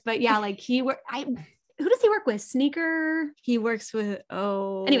Faba's course, but yeah, like who does he work with? Sneaker. He works with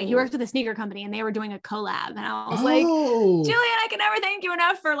Anyway, he works with a sneaker company, and they were doing a collab, and I was like, Julian, I can never thank you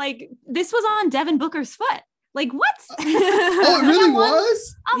enough for like this was on Devin Booker's foot. Like what? Oh, it really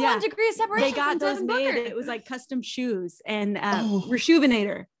was? On 1 degree of separation. They got those made. Booker. It was like custom shoes and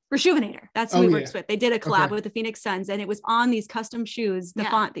Rejuvenator. That's who he works with. They did a collab with the Phoenix Suns, and it was on these custom shoes, the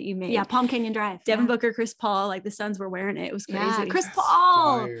font that you made. Yeah, Palm Canyon Drive. Devin Booker, Chris Paul, like the Suns were wearing it. It was crazy. Yeah, Chris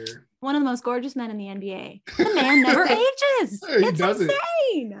Paul, one of the most gorgeous men in the NBA. The man never ages. It's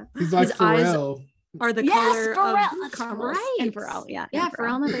insane. He's like Pharrell. Or the color of caramel. Right. And Pharrell,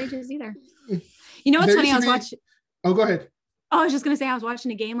 Pharrell never ages either. You know what's funny? I was watching. Oh, go ahead. I was just going to say, I was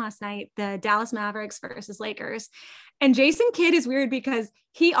watching a game last night, the Dallas Mavericks versus Lakers. And Jason Kidd is weird because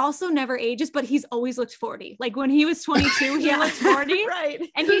he also never ages, but he's always looked 40. Like when he was 22, he looked 40. Right.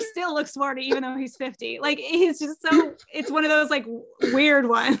 And he still looks 40, even though he's 50. Like he's just it's one of those like weird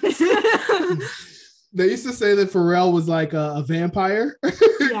ones. They used to say that Pharrell was like a vampire because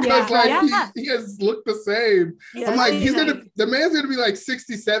he has looked the same. Yeah, I'm like, the man's gonna be like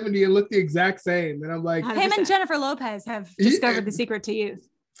 60, 70 and look the exact same. And I'm like, 100%. Him and Jennifer Lopez have discovered the secret to youth.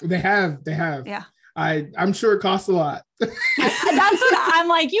 They have. Yeah. I'm sure it costs a lot. That's what I'm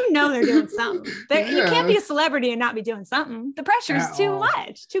like, they're doing something. You can't be a celebrity and not be doing something. The pressure is too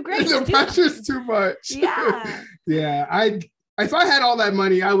much, too great. The pressure is too much. Yeah. Yeah. If I had all that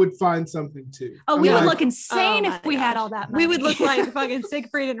money, I would find something too. Oh, we would look insane if we had all that money. We would look like fucking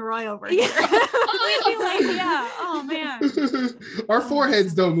Siegfried and Roy over here. We'd be like, oh man. Our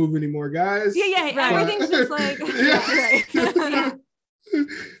foreheads don't move anymore, guys. Yeah. Right. Everything's just like, right.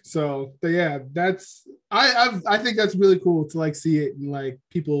 So, but yeah, that's I think that's really cool to like see it and like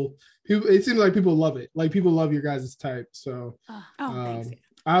people. It seems like people love it. Like people love your guys' type. So, thanks.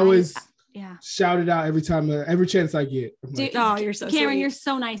 I always. Shout it out every chance I get. Dude, you're so Karen, sweet. You're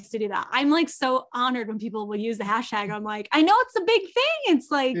so nice to do that. I'm like so honored when people will use the hashtag. I'm like, I know it's a big thing. It's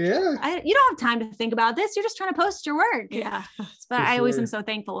like, you don't have time to think about this. You're just trying to post your work. Yeah. But I always am so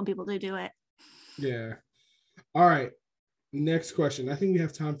thankful when people do it. Yeah. All right. Next question. I think we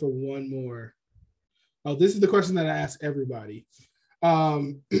have time for one more. Oh, this is the question that I ask everybody.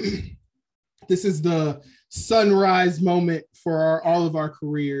 This is the sunrise moment for all of our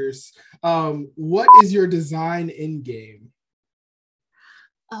careers. What is your design end game?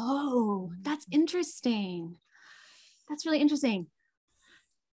 Oh, that's interesting. That's really interesting.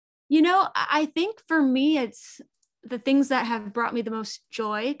 I think for me, it's the things that have brought me the most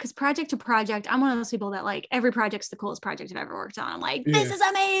joy, because project to project, I'm one of those people that like every project's the coolest project I've ever worked on. I'm like, this is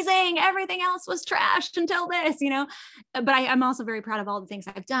amazing. Everything else was trashed until this, but I'm also very proud of all the things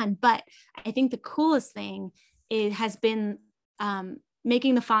I've done. But I think the coolest thing has been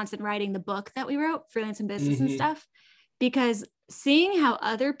making the fonts and writing the book that we wrote, Freelance and Business and stuff, because seeing how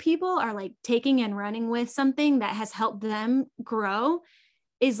other people are like taking and running with something that has helped them grow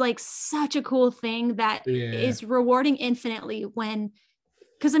is like such a cool thing that is rewarding infinitely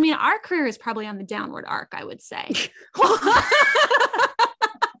because our career is probably on the downward arc, I would say. What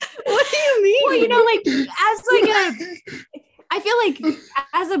do you mean? Well, I feel like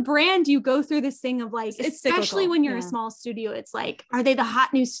as a brand, you go through this thing of like, especially when you're a small studio, it's like, are they the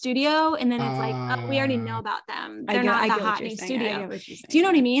hot new studio? And then it's like, oh, we already know about them. They're not the hot new studio. Do you know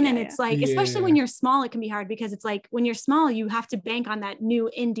what I mean? And it's like, especially when you're small, it can be hard because it's like, when you're small, you have to bank on that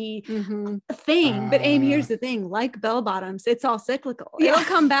new indie thing. But Amy, here's the thing, like bell bottoms, it's all cyclical. It'll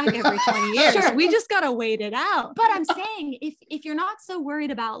come back every 20 years. Sure. We just got to wait it out. But I'm saying, if you're not so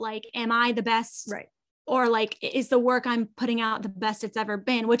worried about like, am I the best? Right. Or like, is the work I'm putting out the best it's ever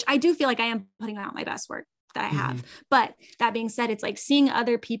been, which I do feel like I am putting out my best work that I have. But that being said, it's like seeing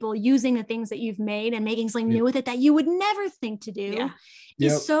other people using the things that you've made and making something new with it that you would never think to do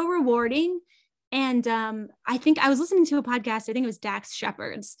is so rewarding. And I think I was listening to a podcast, I think it was Dax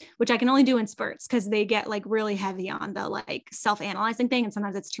Shepard's, which I can only do in spurts because they get like really heavy on the like self-analyzing thing. And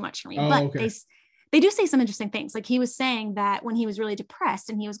sometimes it's too much for me, they do say some interesting things. Like he was saying that when he was really depressed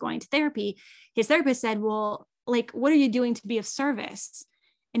and he was going to therapy, his therapist said, well, like, what are you doing to be of service?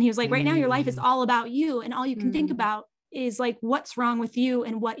 And he was like, right now your life is all about you. And all you can think about is like, what's wrong with you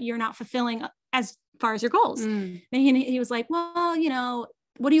and what you're not fulfilling as far as your goals. And he was like, well,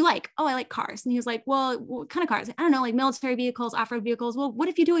 what do you like? Oh, I like cars. And he was like, well, what kind of cars? I don't know, like military vehicles, off-road vehicles. Well, what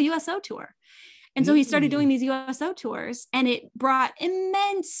if you do a USO tour? And so he started doing these USO tours, and it brought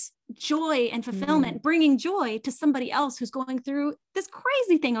immense joy and fulfillment, bringing joy to somebody else who's going through this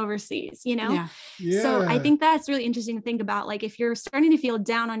crazy thing overseas, you know? Yeah. So I think that's really interesting to think about. Like, if you're starting to feel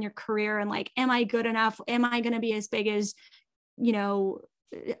down on your career and like, am I good enough? Am I going to be as big as, you know,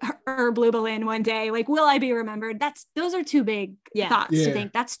 Herb Lubalin one day? Like, will I be remembered? Those are too big thoughts to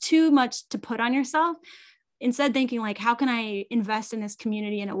think. That's too much to put on yourself. Instead, thinking like, how can I invest in this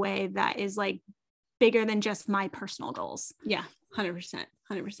community in a way that is like bigger than just my personal goals? 100%.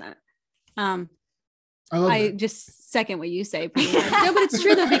 I just second what you say. No, but it's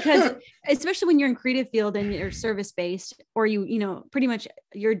true though, because especially when you're in creative field and you're service based, or you know, pretty much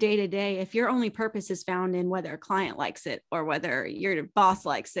your day to day, if your only purpose is found in whether a client likes it or whether your boss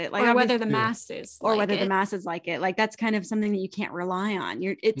likes it, like, or whether the masses like it, like that's kind of something that you can't rely on.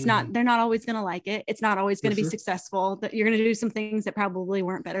 They're not always going to like it. It's not always going to be successful. That you're going to do some things that probably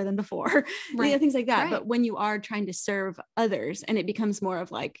weren't better than before, things like that. But when you are trying to serve others and it becomes more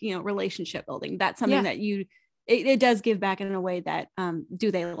of like, you know, relationship building, that's something that it does give back in a way that do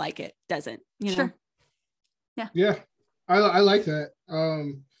they like it doesn't, you know? I like that.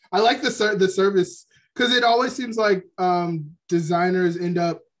 I like the service, because it always seems like designers end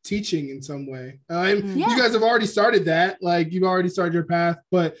up teaching in some way. You guys have already started that, like you've already started your path,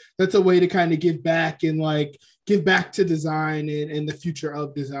 but that's a way to kind of give back and like give back to design and the future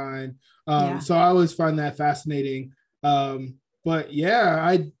of design. So I always find that fascinating. But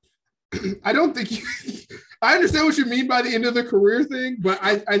yeah, I don't think I understand what you mean by the end of the career thing, but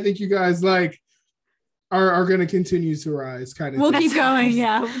I think you guys like are going to continue to rise, kind of. We'll keep going.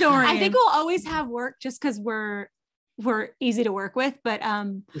 Yeah, don't worry. I think we'll always have work just because we're easy to work with, but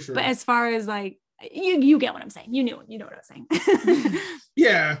but as far as like you get what I'm saying. You know what I was saying.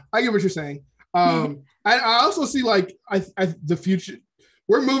 Yeah, I get what you're saying. I also see like the future.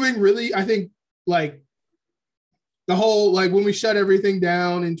 We're moving really. I think like the whole, like when we shut everything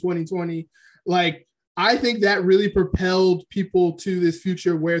down in 2020, like I think that really propelled people to this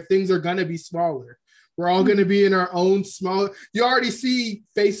future where things are going to be smaller. We're all going to be in our own small. You already see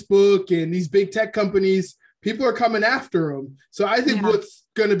Facebook and these big tech companies. People are coming after them. So I think what's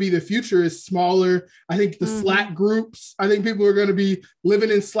going to be the future is smaller. I think the Slack groups. I think people are going to be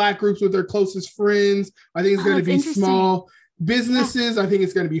living in Slack groups with their closest friends. I think it's going to be small businesses. I think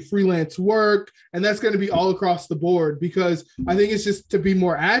it's going to be freelance work, and that's going to be all across the board, because I think it's just to be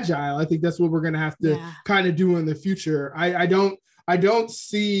more agile. I think that's what we're going to have to kind of do in the future. I don't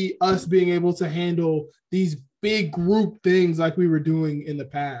see us being able to handle these big group things like we were doing in the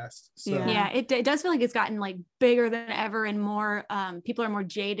past. So. Yeah, it does feel like it's gotten like bigger than ever, and more people are more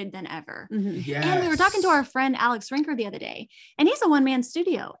jaded than ever. Yes. And we were talking to our friend Alex Rinker the other day, and he's a one-man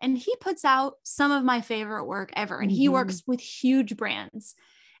studio, and he puts out some of my favorite work ever, and he works with huge brands.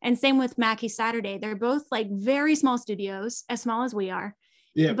 And same with Mackie Saturday. They're both like very small studios, as small as we are,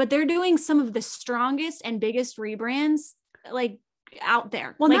 but they're doing some of the strongest and biggest rebrands like out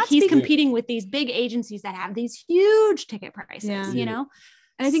there. Well, like he's competing with these big agencies that have these huge ticket prices, you know?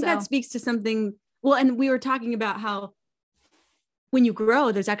 And I think that speaks to something. Well, and we were talking about how when you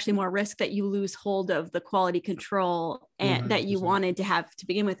grow, there's actually more risk that you lose hold of the quality control and that you wanted to have to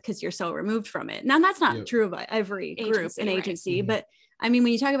begin with, because you're so removed from it. Now, that's not true of every group and agency, but I mean,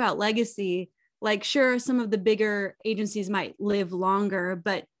 when you talk about legacy, like sure, some of the bigger agencies might live longer,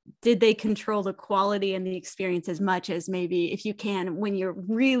 but did they control the quality and the experience as much as maybe if you can when you're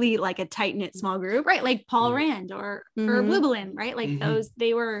really like a tight knit small group, right? Like Paul Rand or Lubalin, right? Like those,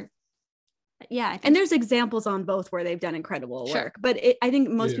 they were, and there's examples on both where they've done incredible work, but I think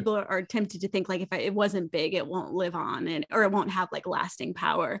most people are tempted to think like if it wasn't big, it won't live on or it won't have like lasting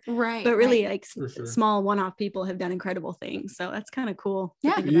power, right? But really, like small one-off people have done incredible things, so that's kind of cool.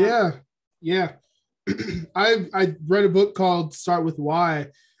 Yeah. I read a book called Start With Why.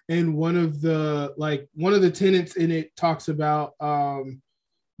 And one of the tenets in it talks about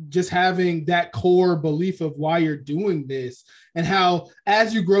just having that core belief of why you're doing this, and how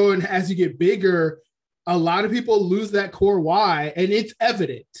as you grow and as you get bigger, a lot of people lose that core why, and it's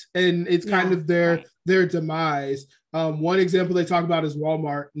evident, and it's kind of their demise. One example they talk about is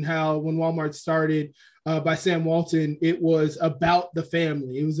Walmart, and how when Walmart started by Sam Walton, it was about the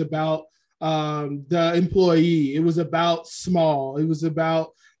family. It was about the employee. It was about small. It was about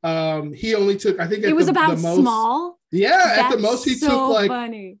he only took, I think, it was about the most, small. Yeah, at the most he took like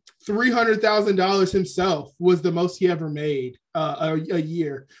 $300,000 himself was the most he ever made. a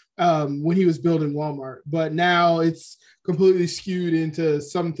year when he was building Walmart, but now it's completely skewed into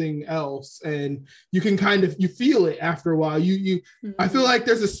something else, and you can you feel it after a while. I feel like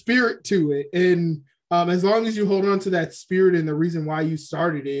there's a spirit to it, and as long as you hold on to that spirit and the reason why you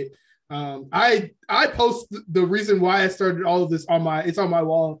started it. I post the reason why I started all of this on my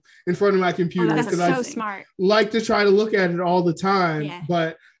wall in front of my computer, because I smart. Like to try to look at it all the time. Yeah.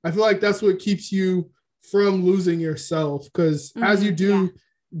 But I feel like that's what keeps you from losing yourself, because as you do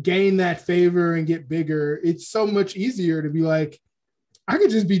gain that favor and get bigger, it's so much easier to be like, I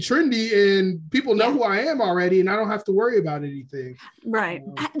could just be trendy and people know who I am already, and I don't have to worry about anything. Right.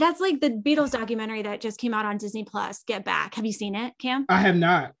 That's like the Beatles documentary that just came out on Disney Plus, Get Back. Have you seen it, Cam? I have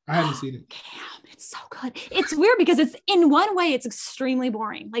not. I haven't seen it. Cam, it's so good. It's weird because it's, in one way, it's extremely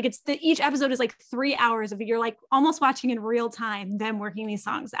boring. Like each episode is like 3 hours of, you're like almost watching in real time them working these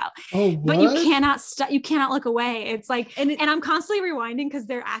songs out. Oh, what? But you cannot you cannot look away. It's like, and I'm constantly rewinding because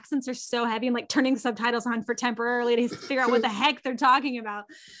their accents are so heavy and like turning subtitles on for temporarily to figure out what the heck they're talking about.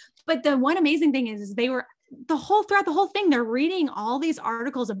 But the one amazing thing is they were throughout the whole thing, they're reading all these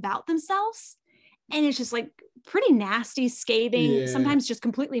articles about themselves, and it's just like pretty nasty, scathing, sometimes just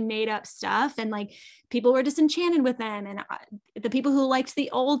completely made up stuff. And like people were disenchanted with them. And the people who liked the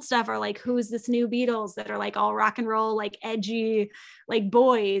old stuff are like, who is this new Beatles that are like all rock and roll, like edgy, like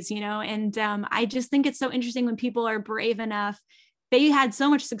boys, And I just think it's so interesting when people are brave enough. They had so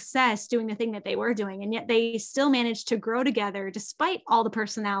much success doing the thing that they were doing, and yet they still managed to grow together despite all the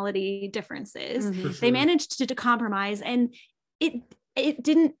personality differences. Mm-hmm. Sure. They managed to compromise, and it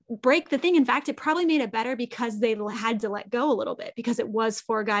didn't break the thing. In fact, it probably made it better because they had to let go a little bit, because it was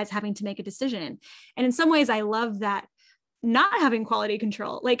 4 guys having to make a decision. And in some ways, I love that, not having quality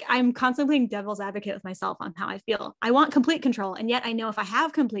control. Like, I'm constantly playing devil's advocate with myself on how I feel. I want complete control. And yet I know if I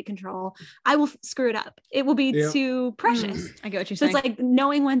have complete control, I will screw it up. It will be too precious. I get what you're saying. So it's like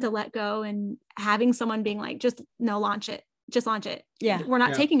knowing when to let go, and having someone being like, launch it. Just launch it. Yeah. We're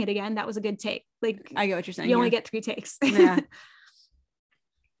not taking it again. That was a good take. Like, I get what you're saying. You only get 3 takes. Yeah.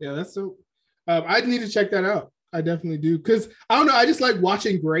 Yeah. That's so, I need to check that out. I definitely do. Cause I don't know. I just like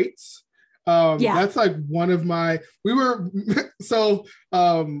watching greats. That's like one of my, one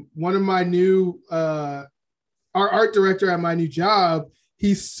of my new, our art director at my new job,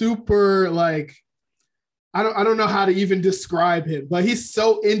 he's super like, I don't know how to even describe him, but he's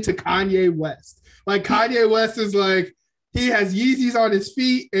so into Kanye West. Like, Kanye West is like, he has Yeezys on his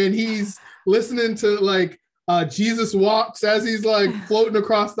feet and he's listening to like Jesus Walks as he's like floating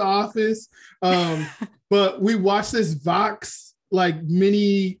across the office. But we watched this Vox like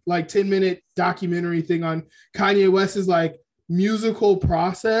mini, like 10-minute documentary thing on Kanye West's like musical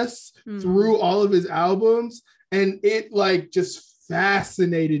process through all of his albums. And it like just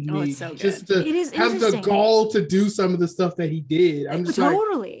fascinated me. It's so just to have the gall to do some of the stuff that he did. I'm just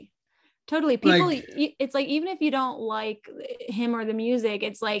Totally. People, it's like, even if you don't like him or the music,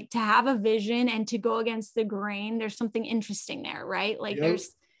 it's like to have a vision and to go against the grain. There's something interesting there, right? Like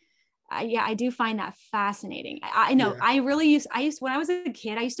I do find that fascinating. I know. Yeah. I used when I was a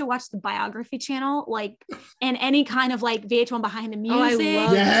kid, I used to watch the Biography channel, like, and any kind of like VH1 behind the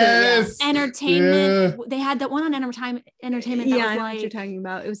music, entertainment. Yeah. They had that one on entertainment. That was I know what you're talking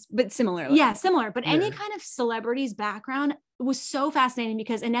about. It was, but similar. Similar. But any kind of celebrity's background was so fascinating,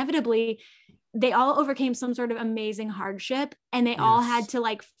 because inevitably they all overcame some sort of amazing hardship, and they all had to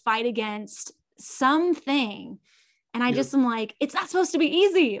like fight against something. And I just am like, it's not supposed to be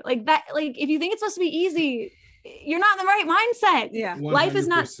easy. Like that, like if you think it's supposed to be easy, you're not in the right mindset. Yeah. 100%. Life is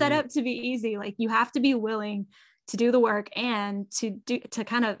not set up to be easy. Like, you have to be willing to do the work and to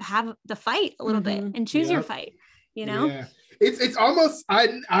kind of have the fight a little bit and choose your fight, Yeah. It's almost,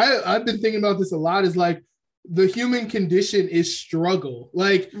 I've been thinking about this a lot, is like, the human condition is struggle.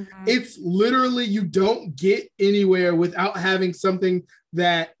 Like it's literally, you don't get anywhere without having something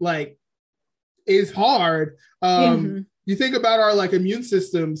that like is hard. You think about our like immune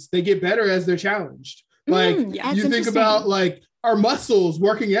systems, they get better as they're challenged. Like you think about like our muscles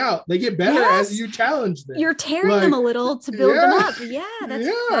working out, they get better as you challenge them. You're tearing them a little to build them up. Yeah, that's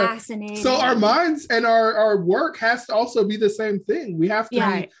fascinating. So our minds and our work has to also be the same thing. We have to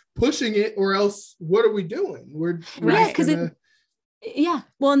be pushing it, or else what are we doing? We're because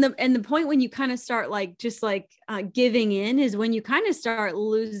well, and the point when you kind of start like just like giving in is when you kind of start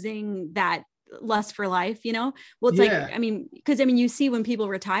losing that lust for life, well, it's like, I mean, because you see when people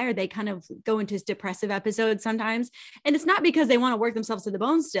retire, they kind of go into depressive episodes sometimes, and it's not because they want to work themselves to the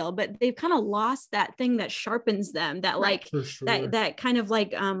bone still, but they've kind of lost that thing that sharpens them, that like that kind of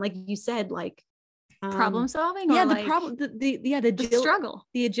like you said, like problem solving? Yeah, or the problem, the struggle,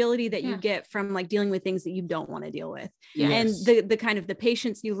 the agility that you get from like dealing with things that you don't want to deal with. Yes. And the kind of the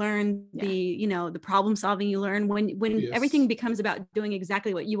patience you learn, the problem solving you learn when everything becomes about doing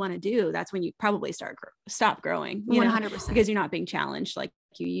exactly what you want to do. That's when you probably stop growing, 100%, because you're not being challenged like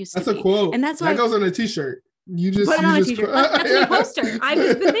you used to. That's a quote, and that's why that goes on a t-shirt. You just put it on a t-shirt. That's a new poster.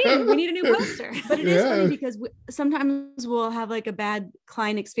 I've been thinking we need a new poster. But it is funny because sometimes we'll have like a bad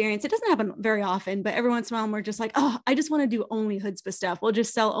client experience. It doesn't happen very often, but every once in a while we're just like, oh, I just want to do only Hoodzpah stuff. We'll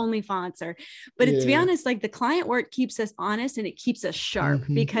just sell only fonts to be honest, like the client work keeps us honest and it keeps us sharp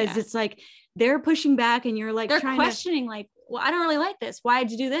because it's like they're pushing back and you're like they're questioning like, well, I don't really like this. Why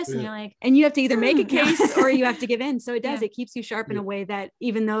did you do this? And you're like, and you have to either make a case or you have to give in. So it does, it keeps you sharp in a way that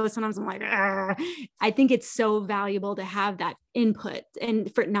even though sometimes I'm like, I think it's so valuable to have that input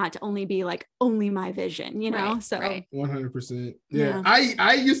and for it not to only be like only my vision, so 100%. Yeah.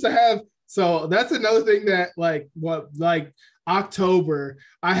 I used to have, so that's another thing that like October,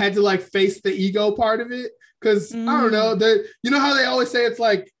 I had to like face the ego part of it. Cause I don't know that, how they always say it's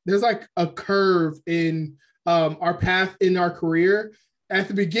like, there's like a curve in our path in our career. At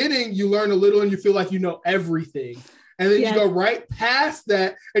the beginning, you learn a little and you feel like you know everything. And then you go right past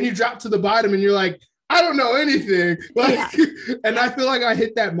that and you drop to the bottom and you're like, I don't know anything. And I feel like I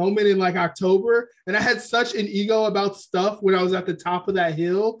hit that moment in like October and I had such an ego about stuff when I was at the top of that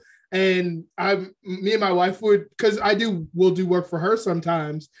hill. And me and my wife because we'll do work for her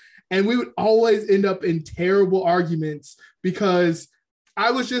sometimes. And we would always end up in terrible arguments because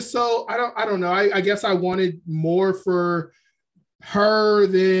I was just so, I don't know. I guess I wanted more for her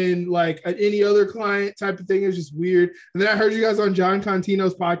than like any other client type of thing. It was just weird. And then I heard you guys on John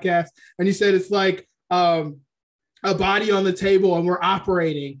Contino's podcast and you said it's like a body on the table and we're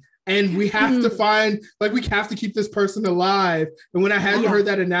operating and we have to find, like, we have to keep this person alive. And when I hadn't heard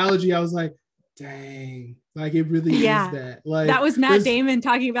that analogy, I was like, dang, like it really is that. Like that was Matt Damon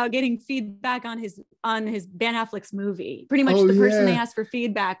talking about getting feedback on his Ben Affleck's movie. Pretty much the person they asked for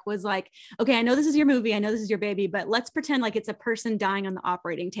feedback was like, okay, I know this is your movie, I know this is your baby, but let's pretend like it's a person dying on the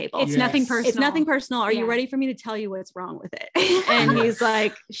operating table. It's nothing personal. It's nothing personal. Are you ready for me to tell you what's wrong with it? And he's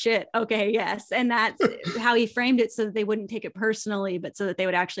like, shit, okay, yes. And that's how he framed it so that they wouldn't take it personally, but so that they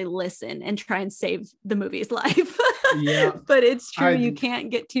would actually listen and try and save the movie's life. But it's true, you can't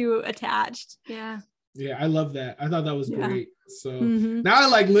get too attached. Yeah, I love that. I thought that was great. So now I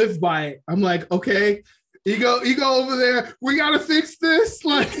like live by it. I'm like, okay, ego over there. We gotta fix this.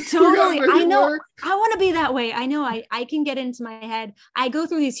 Like totally. I know. I want to be that way. I know. I can get into my head. I go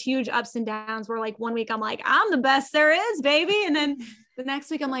through these huge ups and downs where like one week I'm like, I'm the best there is, baby, and then the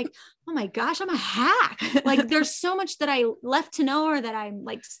next week I'm like, oh my gosh, I'm a hack. Like there's so much that I left to know, or that I'm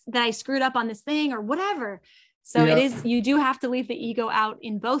like that I screwed up on this thing or whatever. So it is, you do have to leave the ego out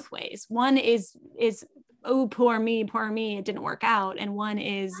in both ways. One is, oh, poor me, it didn't work out. And one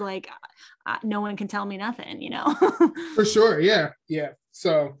is like, no one can tell me nothing, For sure. Yeah.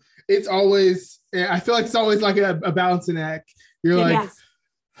 So it's always, I feel like it's always like a balancing act. You're like,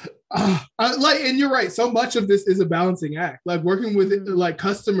 and you're right. So much of this is a balancing act, like working with like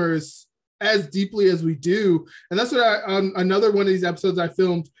customers as deeply as we do. And that's what another one of these episodes I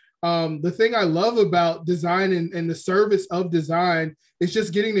filmed. The thing I love about design and the service of design is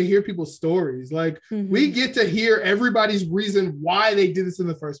just getting to hear people's stories. Like we get to hear everybody's reason why they did this in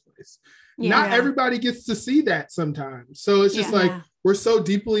the first place. Not everybody gets to see that sometimes. So it's just like, we're so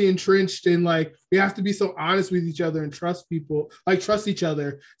deeply entrenched in like, we have to be so honest with each other and trust people, like trust each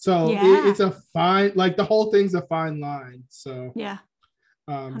other. So it's a fine, like the whole thing's a fine line. So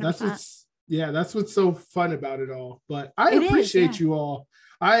that's what's so fun about it all. But I appreciate you all.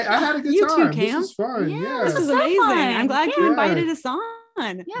 I had a good time. Too, Cam. This was fun. Yeah, this is amazing. I'm glad you invited us on.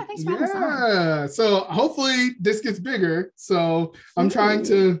 Yeah, thanks for having us on. So hopefully this gets bigger. So I'm trying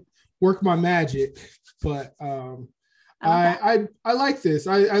to work my magic, but I like this.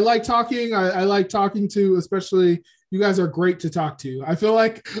 I like talking. I like talking to, especially you guys are great to talk to. I feel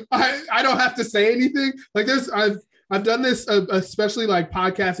like I don't have to say anything. Like I've done this, especially like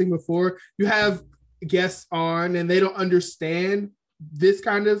podcasting before. You have guests on and they don't understand this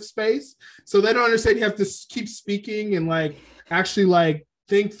kind of space, so they don't understand. You have to keep speaking and like actually like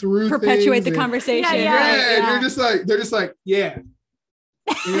think through, perpetuate the conversation. And they're just like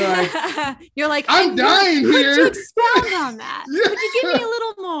you're like I'm dying here. Could you expound on that? Could you give me a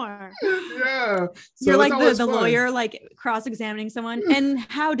little more? So you're like the lawyer, like cross-examining someone. And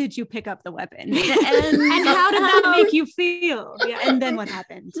how did you pick up the weapon? And how did that make you feel? And then what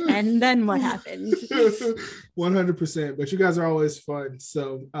happened? 100%. But you guys are always fun.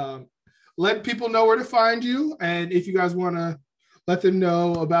 So let people know where to find you, and if you guys want to let them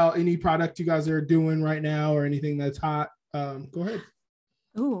know about any product you guys are doing right now or anything that's hot. Go ahead.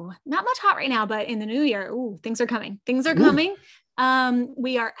 Ooh, not much hot right now, but in the new year, ooh, things are coming. Things are coming.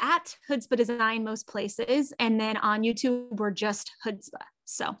 We are at Hoodzpah Design most places, and then on YouTube we're just Hoodzpah.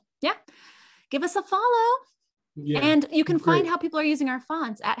 So yeah, give us a follow. Yeah, and you can find how people are using our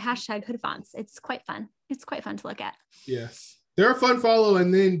fonts at #HoodFonts. It's quite fun. It's quite fun to look at. Yes, they're a fun follow,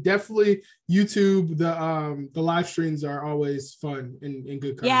 and then definitely YouTube. The live streams are always fun and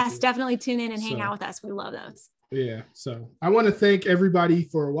good content. Yes, definitely tune in and hang out with us. We love those. Yeah, so I want to thank everybody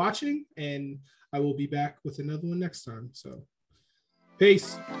for watching, and I will be back with another one next time. So,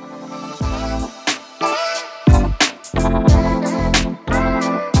 peace.